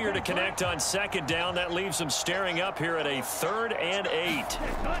failure to connect on 2nd down, that leaves them staring up here at a 3rd and 8.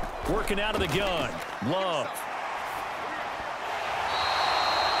 Working out of the gun. Love.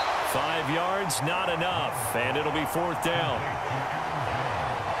 5 yards, not enough, and it'll be 4th down.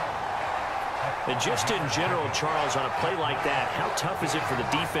 And just in general, Charles, on a play like that, how tough is it for the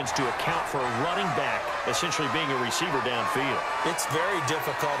defense to account for a running back essentially being a receiver downfield? It's very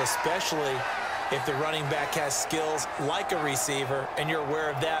difficult, especially if the running back has skills like a receiver, and you're aware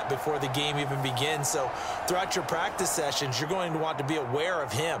of that before the game even begins. So throughout your practice sessions, you're going to want to be aware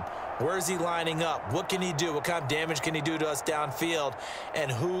of him. Where is he lining up? What can he do? What kind of damage can he do to us downfield?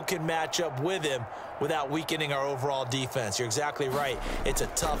 And who can match up with him without weakening our overall defense? You're exactly right. It's a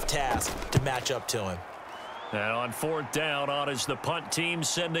tough task to match up to him. And on 4th down, on is the punt team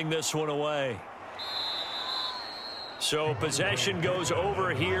sending this one away. So possession goes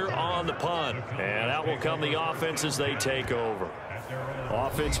over here on the punt. And out will come the offense as they take over.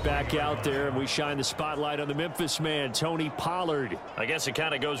 Offense back out there, and we shine the spotlight on the Memphis man, Tony Pollard. I guess it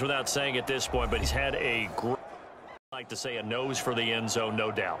kind of goes without saying at this point, but he's had a great, I'd like to say, a nose for the end zone, no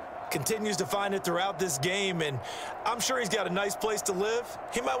doubt. Continues to find it throughout this game, and I'm sure he's got a nice place to live.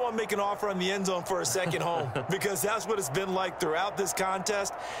 He might want to make an offer on the end zone for a second home, because that's what it's been like throughout this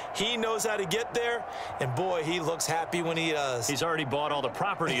contest. He knows how to get there, and boy, he looks happy when he does. He's already bought all the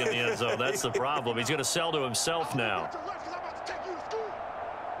property in the end zone. That's the problem. He's going to sell to himself now.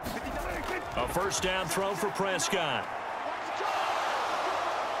 A 1st down throw for Prescott.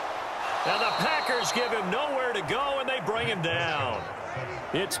 Now the Packers give him nowhere to go, and they bring him down.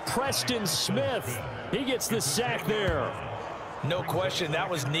 It's Preston Smith. He gets the sack there. No question, that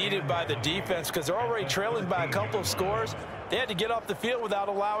was needed by the defense because they're already trailing by a couple of scores. They had to get off the field without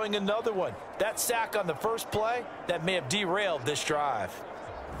allowing another one. That sack on the first play, that may have derailed this drive.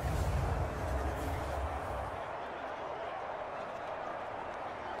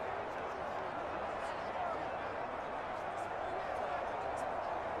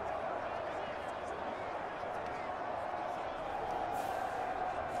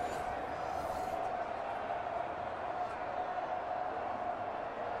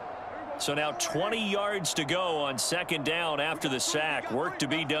 So now 20 yards to go on 2nd down after the sack. Work to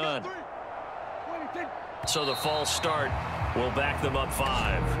be done. So the false start will back them up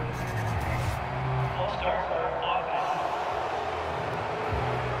 5.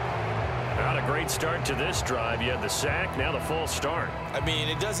 Not a great start to this drive. You had the sack, now the false start. I mean,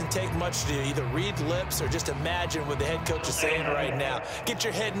 it doesn't take much to either read lips or just imagine what the head coach is saying right now. Get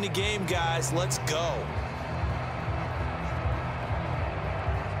your head in the game, guys. Let's go.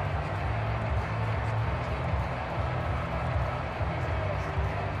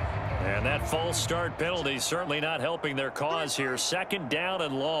 And that false start penalty certainly not helping their cause here. 2nd down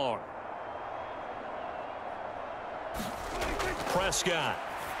and long. Prescott.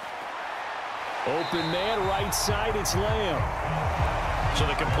 Open man, right side, it's Lamb. So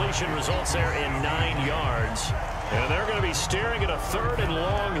the completion results there in 9 yards. And they're going to be staring at a 3rd and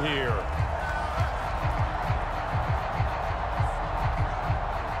long here.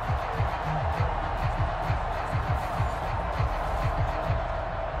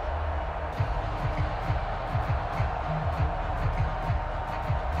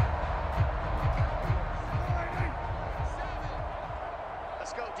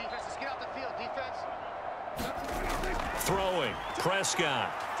 Throwing,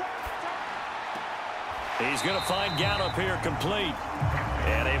 Prescott. He's going to find Gallup here complete.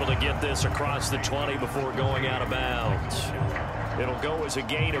 And able to get this across the 20 before going out of bounds. It'll go as a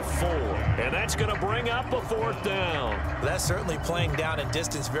gain of 4. And that's going to bring up a 4th down. That's certainly playing down in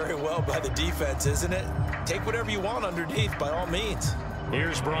distance very well by the defense, isn't it? Take whatever you want underneath by all means.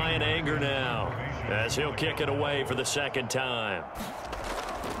 Here's Brian Anger now as he'll kick it away for the 2nd time.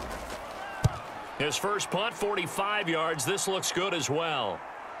 His first punt, 45 yards. This looks good as well.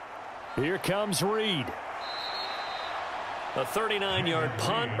 Here comes Reed. A 39-yard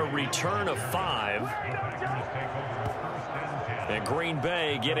punt, a return of 5. And Green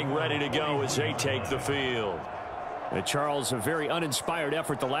Bay getting ready to go as they take the field. And Charles, a very uninspired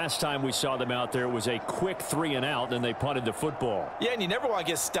effort the last time we saw them out there. It was a quick 3 and out, and they punted the football. Yeah, and you never want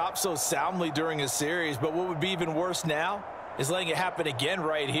to get stopped so soundly during a series, but what would be even worse now is letting it happen again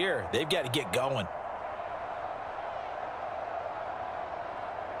right here. They've got to get going.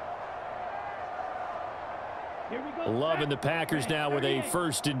 Loving the Packers now with a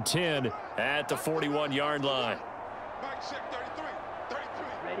 1st and 10 at the 41-yard line.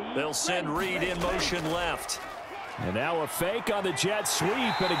 They'll send Reed in motion left. And now a fake on the jet sweep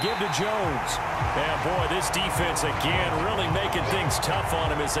and a give to Jones. And boy, this defense again really making things tough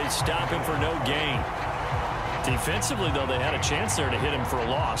on him as they stop him for no gain. Defensively, though, they had a chance there to hit him for a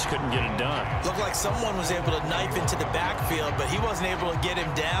loss. Couldn't get it done. Looked like someone was able to knife into the backfield, but he wasn't able to get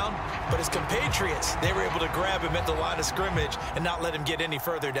him down. But his compatriots, they were able to grab him at the line of scrimmage and not let him get any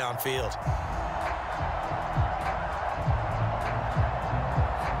further downfield.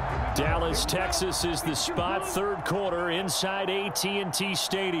 Dallas, Texas is the spot. Third quarter inside AT&T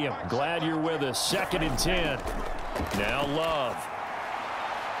Stadium. Glad you're with us. 2nd and 10. Now Love.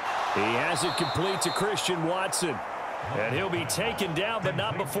 He has it complete to Christian Watson. And he'll be taken down, but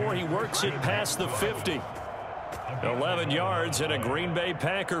not before he works it past the 50. 11 yards and a Green Bay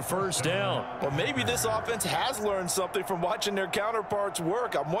Packer first down. Well, maybe this offense has learned something from watching their counterparts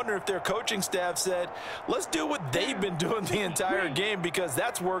work. I'm wondering if their coaching staff said, let's do what they've been doing the entire game, because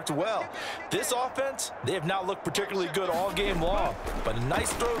that's worked well. This offense, they have not looked particularly good all game long, but a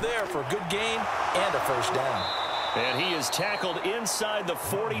nice throw there for a good gain and a first down. And he is tackled inside the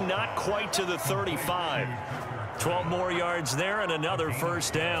 40, not quite to the 35. 12 more yards there and another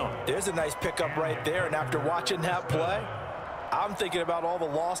first down. There's a nice pickup right there, and after watching that play, I'm thinking about all the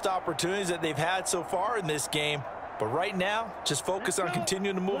lost opportunities that they've had so far in this game. But right now, just focus on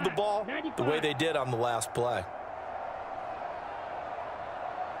continuing to move the ball the way they did on the last play.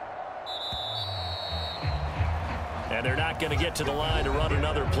 And they're not going to get to the line to run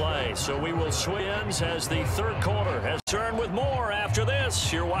another play. So we will switch ends as the third quarter has turned with more after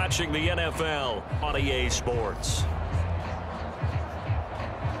this. You're watching the NFL on EA Sports.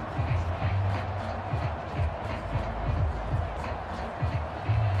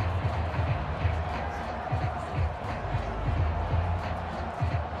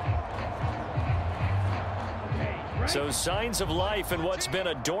 So signs of life in what's been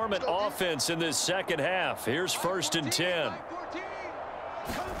a dormant offense in this second half. Here's 1st and 10.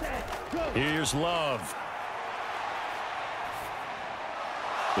 Here's Love.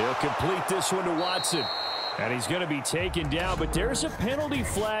 He'll complete this one to Watson. And he's going to be taken down, but there's a penalty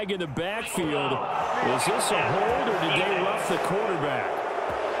flag in the backfield. Is this a hold, or did they rough the quarterback?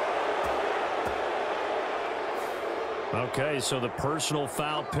 Okay, so the personal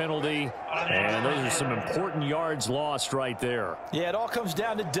foul penalty, and those are some important yards lost right there. Yeah, it all comes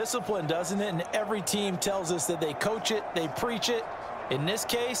down to discipline, doesn't it? And every team tells us that they coach it, they preach it. In this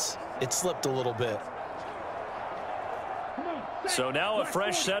case, it slipped a little bit. So now a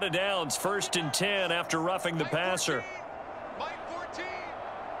fresh set of downs, 1st and 10 after roughing the passer.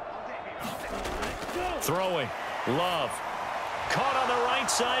 Throwing, Love. Caught on the right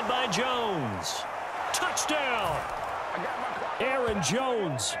side by Jones. Touchdown! Aaron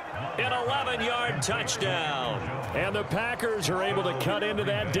Jones, an 11-yard touchdown. And the Packers are able to cut into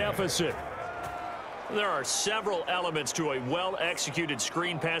that deficit. There are several elements to a well-executed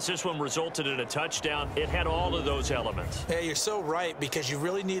screen pass. This one resulted in a touchdown. It had all of those elements. Yeah, you're so right, because you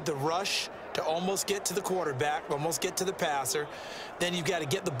really need the rush to almost get to the quarterback, almost get to the passer. Then you've got to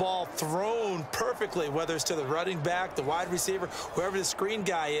get the ball thrown perfectly, whether it's to the running back, the wide receiver, whoever the screen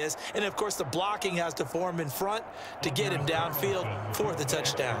guy is. And, of course, the blocking has to form in front to get him downfield for the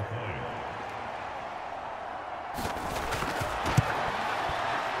touchdown.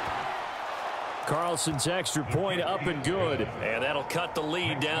 Carlson's extra point up and good. And that'll cut the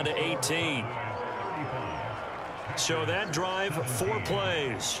lead down to 18. So that drive, 4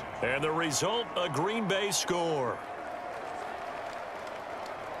 plays. And the result, a Green Bay score.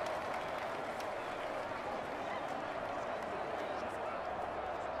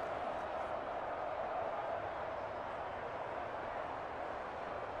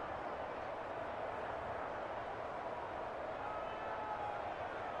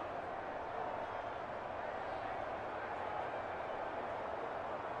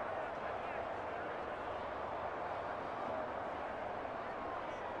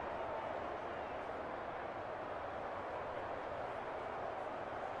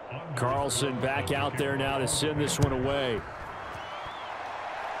 Carlson back out there now to send this one away.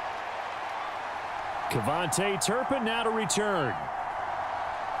 Kevontae Turpin now to return.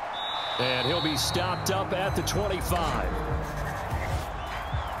 And he'll be stopped up at the 25.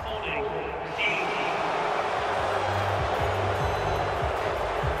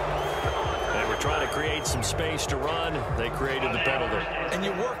 And we're trying to create some space to run. They created the penalty. And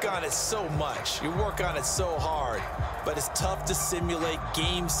you work on it so much. You work on it so hard. But it's tough to simulate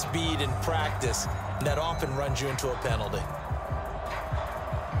game speed in practice, and that often runs you into a penalty.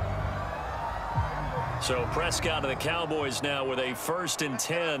 So Prescott and the Cowboys now with a 1st and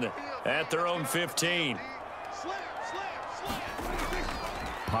 10 at their own 15.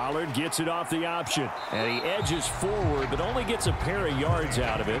 Pollard gets it off the option, and he edges forward, but only gets a pair of yards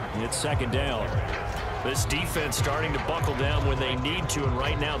out of it. It's 2nd down. This defense starting to buckle down when they need to, and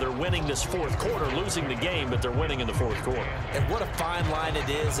right now they're winning this fourth quarter, losing the game, but they're winning in the fourth quarter. And what a fine line it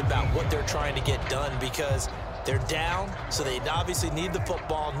is about what they're trying to get done, because they're down, so they obviously need the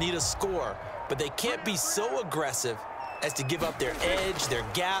football, need a score, but they can't be so aggressive as to give up their edge, their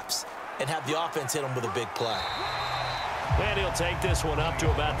gaps, and have the offense hit them with a big play. And he'll take this one up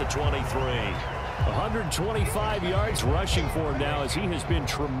to about the 23. 125 yards rushing for him now, as he has been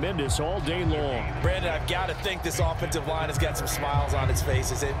tremendous all day long. Brandon, I've got to think this offensive line has got some smiles on its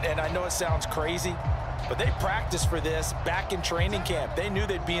faces. And I know it sounds crazy, but they practiced for this back in training camp. They knew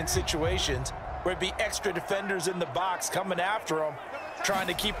they'd be in situations where it'd be extra defenders in the box coming after them, trying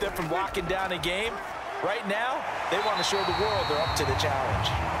to keep them from locking down a game. Right now, they want to show the world they're up to the challenge.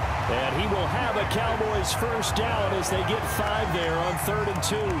 And he will have a Cowboys first down as they get 5 there on 3rd and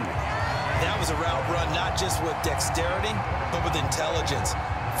 2. That was a route run not just with dexterity, but with intelligence.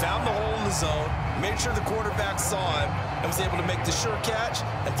 Found the hole in the zone, made sure the quarterback saw him, and was able to make the sure catch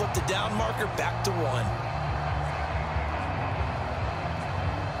and flip the down marker back to 1.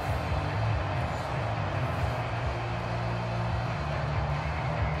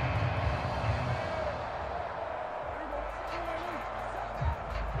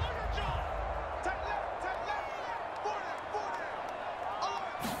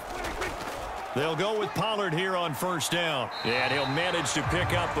 They'll go with Pollard here on first down. And he'll manage to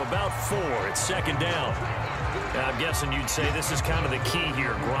pick up about 4. It's 2nd down. Now, I'm guessing you'd say this is kind of the key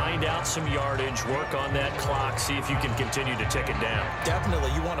here. Grind out some yardage, work on that clock, see if you can continue to tick it down.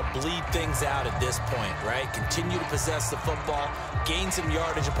 Definitely, you want to bleed things out at this point, right? Continue to possess the football, gain some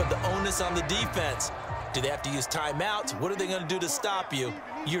yardage, and put the onus on the defense. Do they have to use timeouts? What are they going to do to stop you?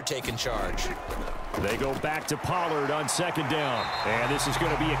 You're taking charge. They go back to Pollard on 2nd down. And this is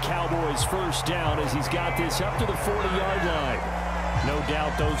going to be a Cowboys first down as he's got this up to the 40-yard line. No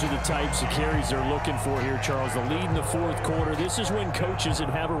doubt those are the types of carries they're looking for here, Charles. The lead in the fourth quarter. This is when coaches that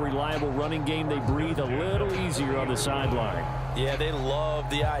have a reliable running game, they breathe a little easier on the sideline. Yeah, they love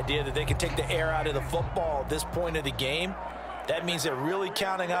the idea that they can take the air out of the football at this point of the game. That means they're really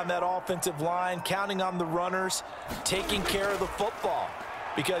counting on that offensive line, counting on the runners, taking care of the football.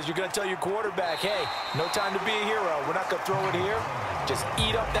 Because you're going to tell your quarterback, hey, no time to be a hero. We're not going to throw it here. Just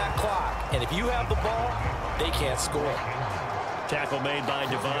eat up that clock. And if you have the ball, they can't score. Tackle made by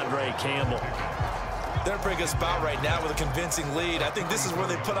Devondre Campbell. They're in a pretty good spot right now with a convincing lead. I think this is where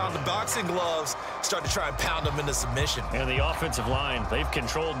they put on the boxing gloves, start to try and pound them into submission. And the offensive line, they've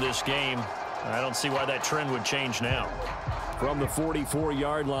controlled this game. I don't see why that trend would change now. From the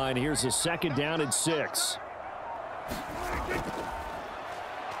 44-yard line, here's a 2nd down and 6.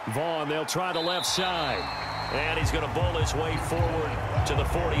 Vaughn, they'll try the left side. And he's going to bowl his way forward to the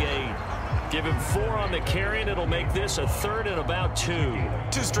 48. Give him 4 on the carry, and it'll make this a 3rd and about 2.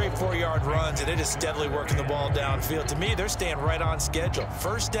 2 straight 4-yard runs, and it is steadily working the ball downfield. To me, they're staying right on schedule.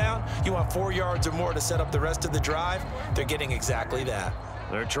 First down, you want 4 yards or more to set up the rest of the drive. They're getting exactly that.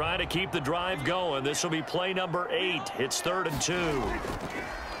 They're trying to keep the drive going. This will be play number 8. It's 3rd and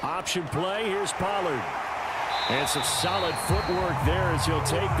 2. Option play. Here's Pollard. And some solid footwork there as he'll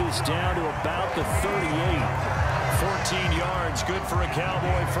take this down to about the 38. 14 yards, good for a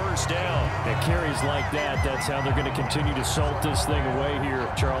Cowboy first down. And carries like that, that's how they're going to continue to salt this thing away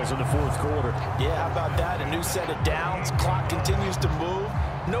here, Charles, in the fourth quarter. Yeah, how about that? A new set of downs. Clock continues to move.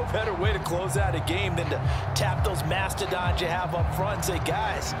 No better way to close out a game than to tap those mastodons you have up front and say,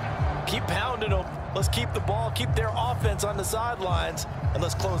 guys, keep pounding them. Let's keep the ball, keep their offense on the sidelines, and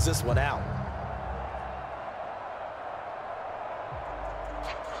let's close this one out.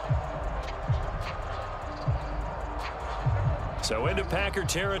 So into Packer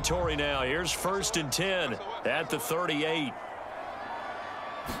territory now. Here's 1st and 10 at the 38.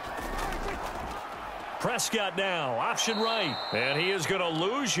 Prescott now, option right. And he is going to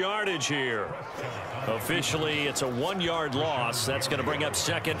lose yardage here. Officially, it's a 1-yard loss. That's going to bring up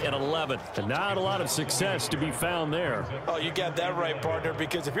 2nd and 11. And not a lot of success to be found there. Oh, you got that right, partner,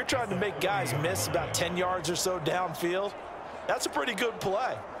 because if you're trying to make guys miss about 10 yards or so downfield, that's a pretty good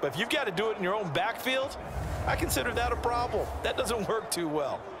play. But if you've got to do it in your own backfield, I consider that a problem. That doesn't work too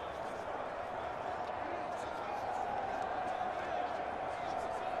well.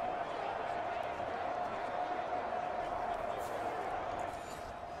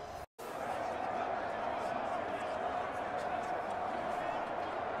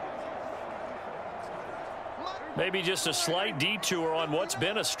 Maybe just a slight detour on what's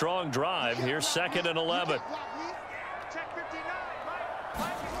been a strong drive. Here's 2nd and 11.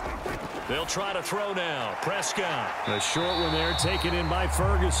 They'll try to throw now. Prescott. A short one there taken in by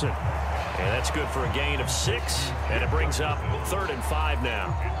Ferguson. And that's good for a gain of 6. And it brings up 3rd and 5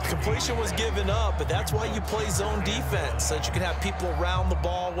 now. Completion was given up, but that's why you play zone defense, so that you can have people around the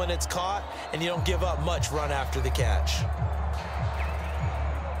ball when it's caught, and you don't give up much run after the catch.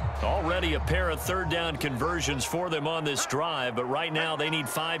 Already a pair of 3rd down conversions for them on this drive, but right now they need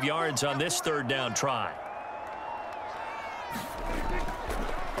 5 yards on this 3rd down try.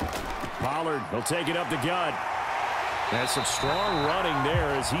 Pollard will take it up the gut. That's some strong running there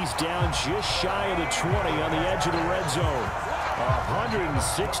as he's down just shy of the 20 on the edge of the red zone.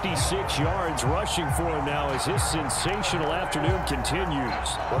 166 yards rushing for him now as his sensational afternoon continues.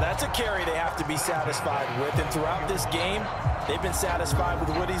 Well, that's a carry they have to be satisfied with, and throughout this game, they've been satisfied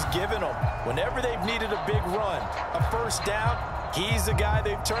with what he's given them. Whenever they've needed a big run, a first down, he's the guy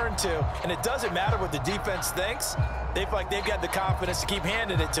they've turned to, and it doesn't matter what the defense thinks. They feel like they've got the confidence to keep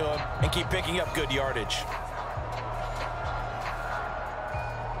handing it to him and keep picking up good yardage.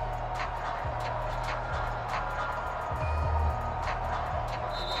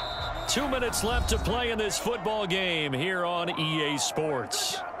 Two minutes left to play in this football game here on EA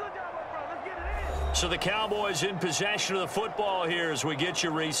Sports. So the Cowboys in possession of the football here as we get you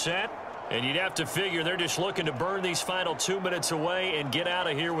reset. And you'd have to figure they're just looking to burn these final 2 minutes away and get out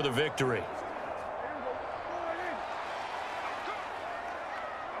of here with a victory.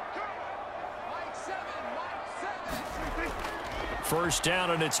 First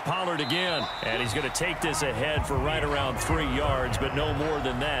down, and it's Pollard again. And he's going to take this ahead for right around 3 yards, but no more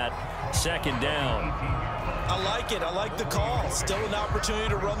than that. 2nd down. I like it. I like the call. Still an opportunity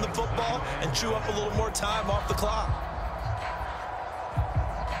to run the football and chew up a little more time off the clock.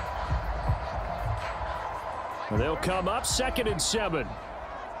 They'll come up 2nd and 7.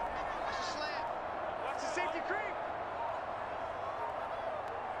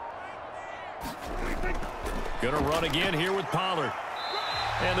 Going to run again here with Pollard.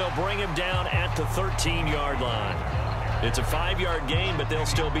 And they'll bring him down at the 13-yard line. It's a 5-yard gain, but they'll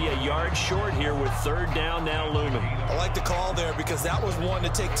still be a yard short here with 3rd down now looming. I like the call there because that was one to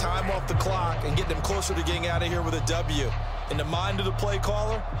take time off the clock and get them closer to getting out of here with a W. In the mind of the play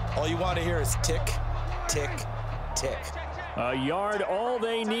caller, all you want to hear is tick, tick, tick. A yard all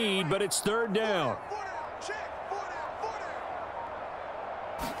they need, but it's 3rd down.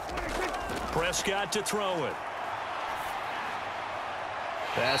 Prescott to throw it.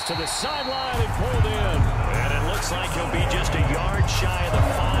 Pass to the sideline and pulled in. And it looks like he'll be just a yard shy of the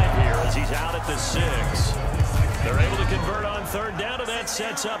 5 here as he's out at the 6. They're able to convert on 3rd down, and that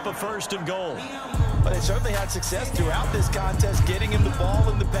sets up a 1st and goal. But they certainly had success throughout this contest getting him the ball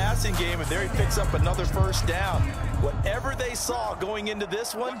in the passing game, and there he picks up another 1st down. Whatever they saw going into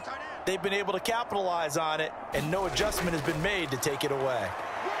this one, they've been able to capitalize on it, and no adjustment has been made to take it away.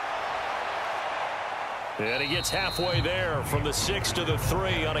 And he gets halfway there from the 6 to the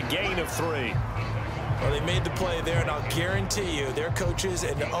 3 on a gain of 3. Well, they made the play there, and I'll guarantee you their coaches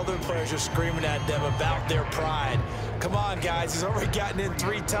and the other players are screaming at them about their pride. Come on, guys. He's already gotten in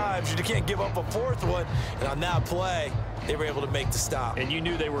 3 times. You can't give up a 4th one. And on that play, they were able to make the stop. And you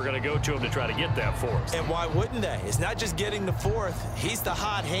knew they were going to go to him to try to get that 4th. And why wouldn't they? It's not just getting the 4th. He's the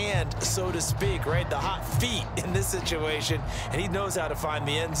hot hand, so to speak, right? The hot feet in this situation. And he knows how to find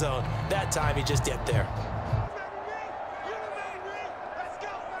the end zone. That time, he just get there.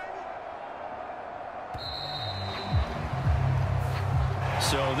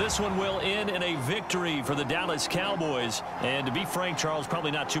 So this one will end in a victory for the Dallas Cowboys. And to be frank, Charles,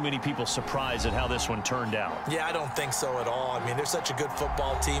 probably not too many people surprised at how this one turned out. Yeah, I don't think so at all. I mean, they're such a good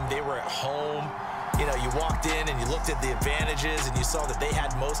football team. They were at home. You know, you walked in and you looked at the advantages and you saw that they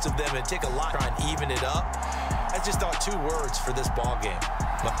had most of them. It'd take a lot to try and even it up. I just thought 2 words for this ball game: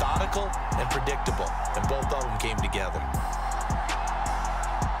 methodical and predictable. And both of them came together.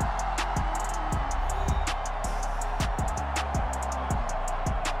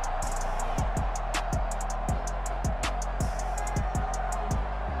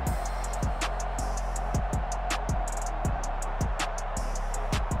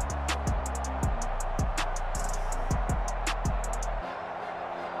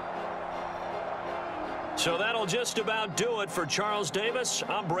 So that'll just about do it for Charles Davis.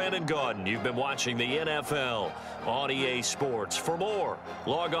 I'm Brandon Gaudin. You've been watching the NFL on EA Sports. For more,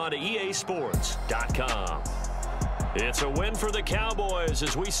 log on to easports.com. It's a win for the Cowboys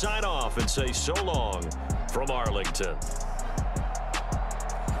as we sign off and say so long from Arlington.